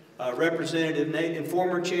 Representative Nathan,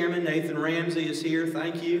 former Chairman Nathan Ramsey is here.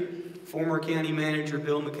 Thank you. Former County Manager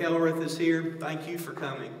Bill McElrath is here. Thank you for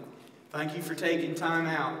coming. Thank you for taking time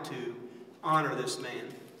out to honor this man,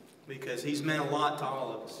 because he's meant a lot to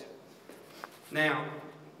all of us. Now,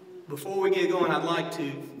 before we get going, I'd like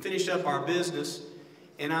to finish up our business,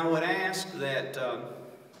 and I would ask that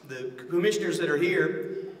the commissioners that are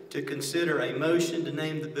here to consider a motion to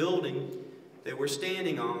name the building that we're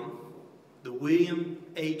standing on the William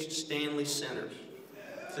H. Stanley Center.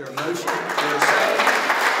 Is there a motion? Is there a second?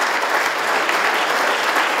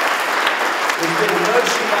 There's been a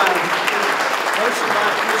motion by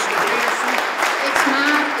Commissioner Peterson.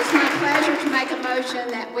 It's my pleasure to make a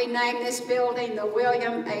motion that we name this building the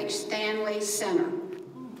William H. Stanley Center.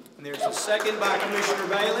 And there's a second by Commissioner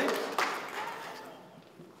Bailey.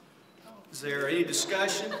 Is there any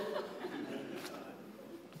discussion?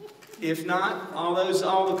 If not, all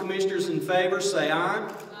the commissioners in favor say aye.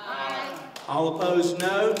 Aye. All opposed,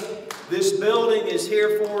 no. This building is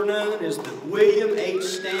herefore known as the William H.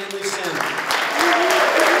 Stanley Center.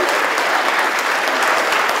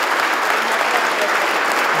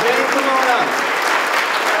 Jane, come on up.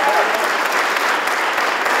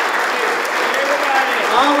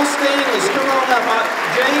 All the Stanleys, come on up.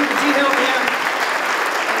 Jane, could you help me out?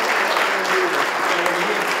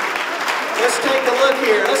 Let's take a look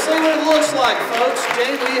here. Let's see what it looks like, folks.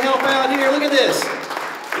 Jane, will you help out here? Look at this.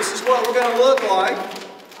 This is what we're going to look like.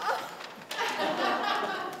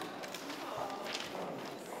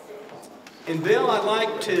 And Bill, I'd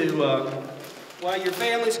like to, while your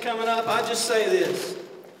family's coming up, I'll just say this.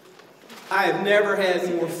 I have never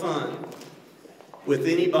had more fun with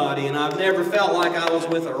anybody, and I've never felt like I was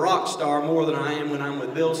with a rock star more than I am when I'm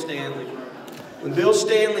with Bill Stanley. When Bill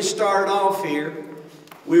Stanley started off here,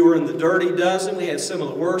 we were in the dirty dozen. We had some of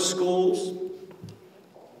the worst schools.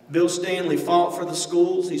 Bill Stanley fought for the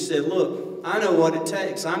schools. He said, look, I know what it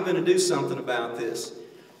takes. I'm going to do something about this.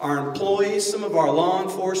 Our employees, some of our law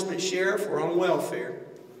enforcement, sheriff, were on welfare.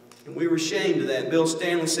 And we were ashamed of that. Bill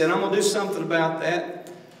Stanley said, I'm going to do something about that.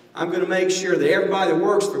 I'm going to make sure that everybody that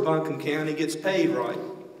works for Buncombe County gets paid right.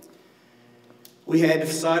 We had to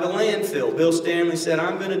site a landfill. Bill Stanley said,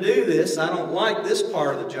 I'm going to do this. I don't like this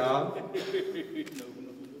part of the job.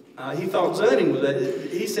 He thought zoning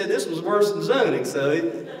was, he said this was worse than zoning,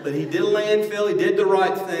 but he did a landfill, he did the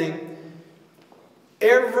right thing.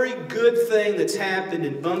 Every good thing that's happened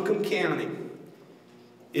in Buncombe County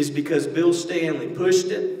is because Bill Stanley pushed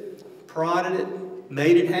it, prodded it,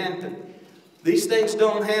 made it happen. These things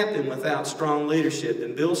don't happen without strong leadership,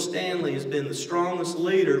 and Bill Stanley has been the strongest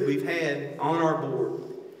leader we've had on our board,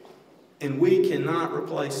 and we cannot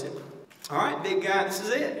replace him. All right, big guy, this is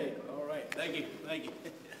it. All right, thank you, thank you.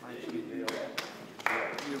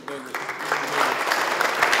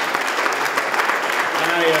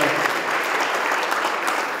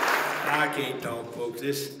 I can't talk, folks.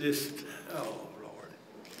 Oh, Lord.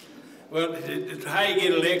 Well, it's how you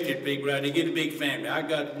get elected, big brother. You get a big family. I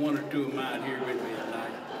got one or two of mine here with me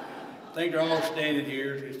tonight. I think they're all standing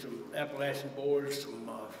here. There's some Appalachian boys, some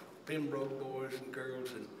Pembroke boys and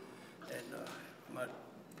girls, and my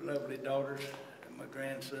lovely daughters and my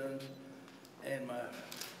grandsons, and my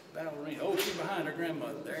ballerina. Oh, she's behind her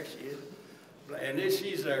grandmother. There she is. And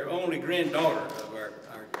she's our only granddaughter of our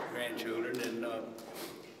grandchildren. And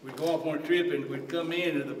we'd go off on a trip and we'd come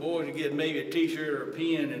in and the boys would get maybe a t-shirt or a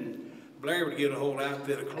pen and Blair would get a whole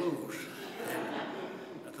outfit of clothes. And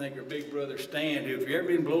I think her big brother Stan, who if you've ever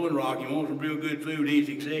been Blowing Rock, you want some real good food, he's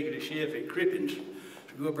executive chef at Crippin's. So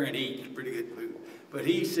go up there and eat, it's pretty good food. But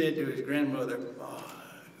he said to his grandmother, oh,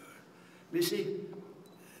 Missy,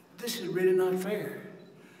 this is really not fair.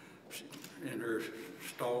 In her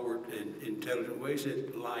stalwart and intelligent way,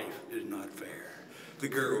 said, life is not fair. The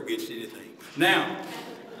girl gets anything. Now,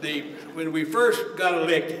 when we first got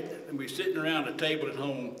elected, and we were sitting around a table at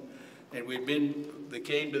home, and they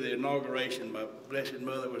came to the inauguration, my blessed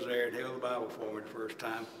mother was there and held the Bible for me the first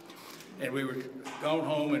time, and we were gone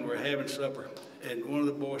home and we're having supper, and one of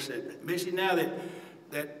the boys said, Missy, now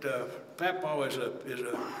that Papaw is a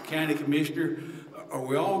county commissioner, are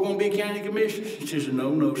we all going to be county commissioners? She says,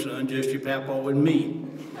 no, son, just your Papaw and me.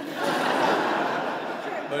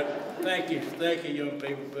 But thank you, young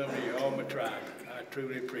people, you're all my tribe. I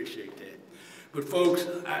truly appreciate that. But folks,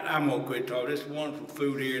 I'm going to quit talking. There's wonderful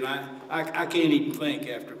food here, and I can't even think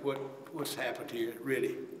after what's happened here,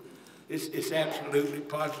 really. It's absolutely,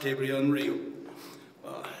 positively unreal.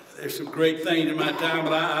 There's some great things in my time,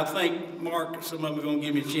 but I think, Mark, some of them are going to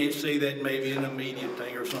give me a chance to see that maybe in a media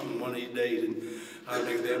thing or something one of these days, and I'll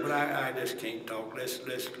do that. But I just can't talk. Let's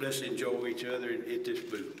enjoy each other and eat this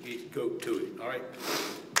food. Go to it, all right?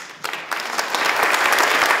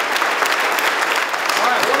 All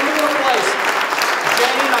right, one more place.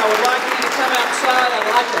 Jane, I would like you to come outside. I'd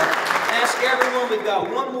like to ask everyone, we've got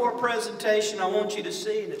one more presentation I want you to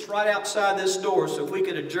see, and it's right outside this door. So if we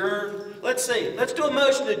could adjourn, let's see. Let's do a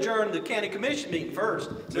motion to adjourn the county commission meeting first.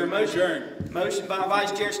 Is there a motion? Adjourn. Motion by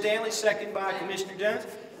Vice Chair Stanley, second by Commissioner Jones.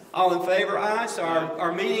 All in favor, aye. So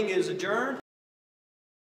our meeting is adjourned.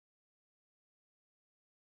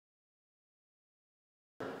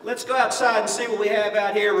 Let's go outside and see what we have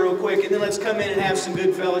out here real quick, and then let's come in and have some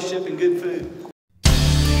good fellowship and good food.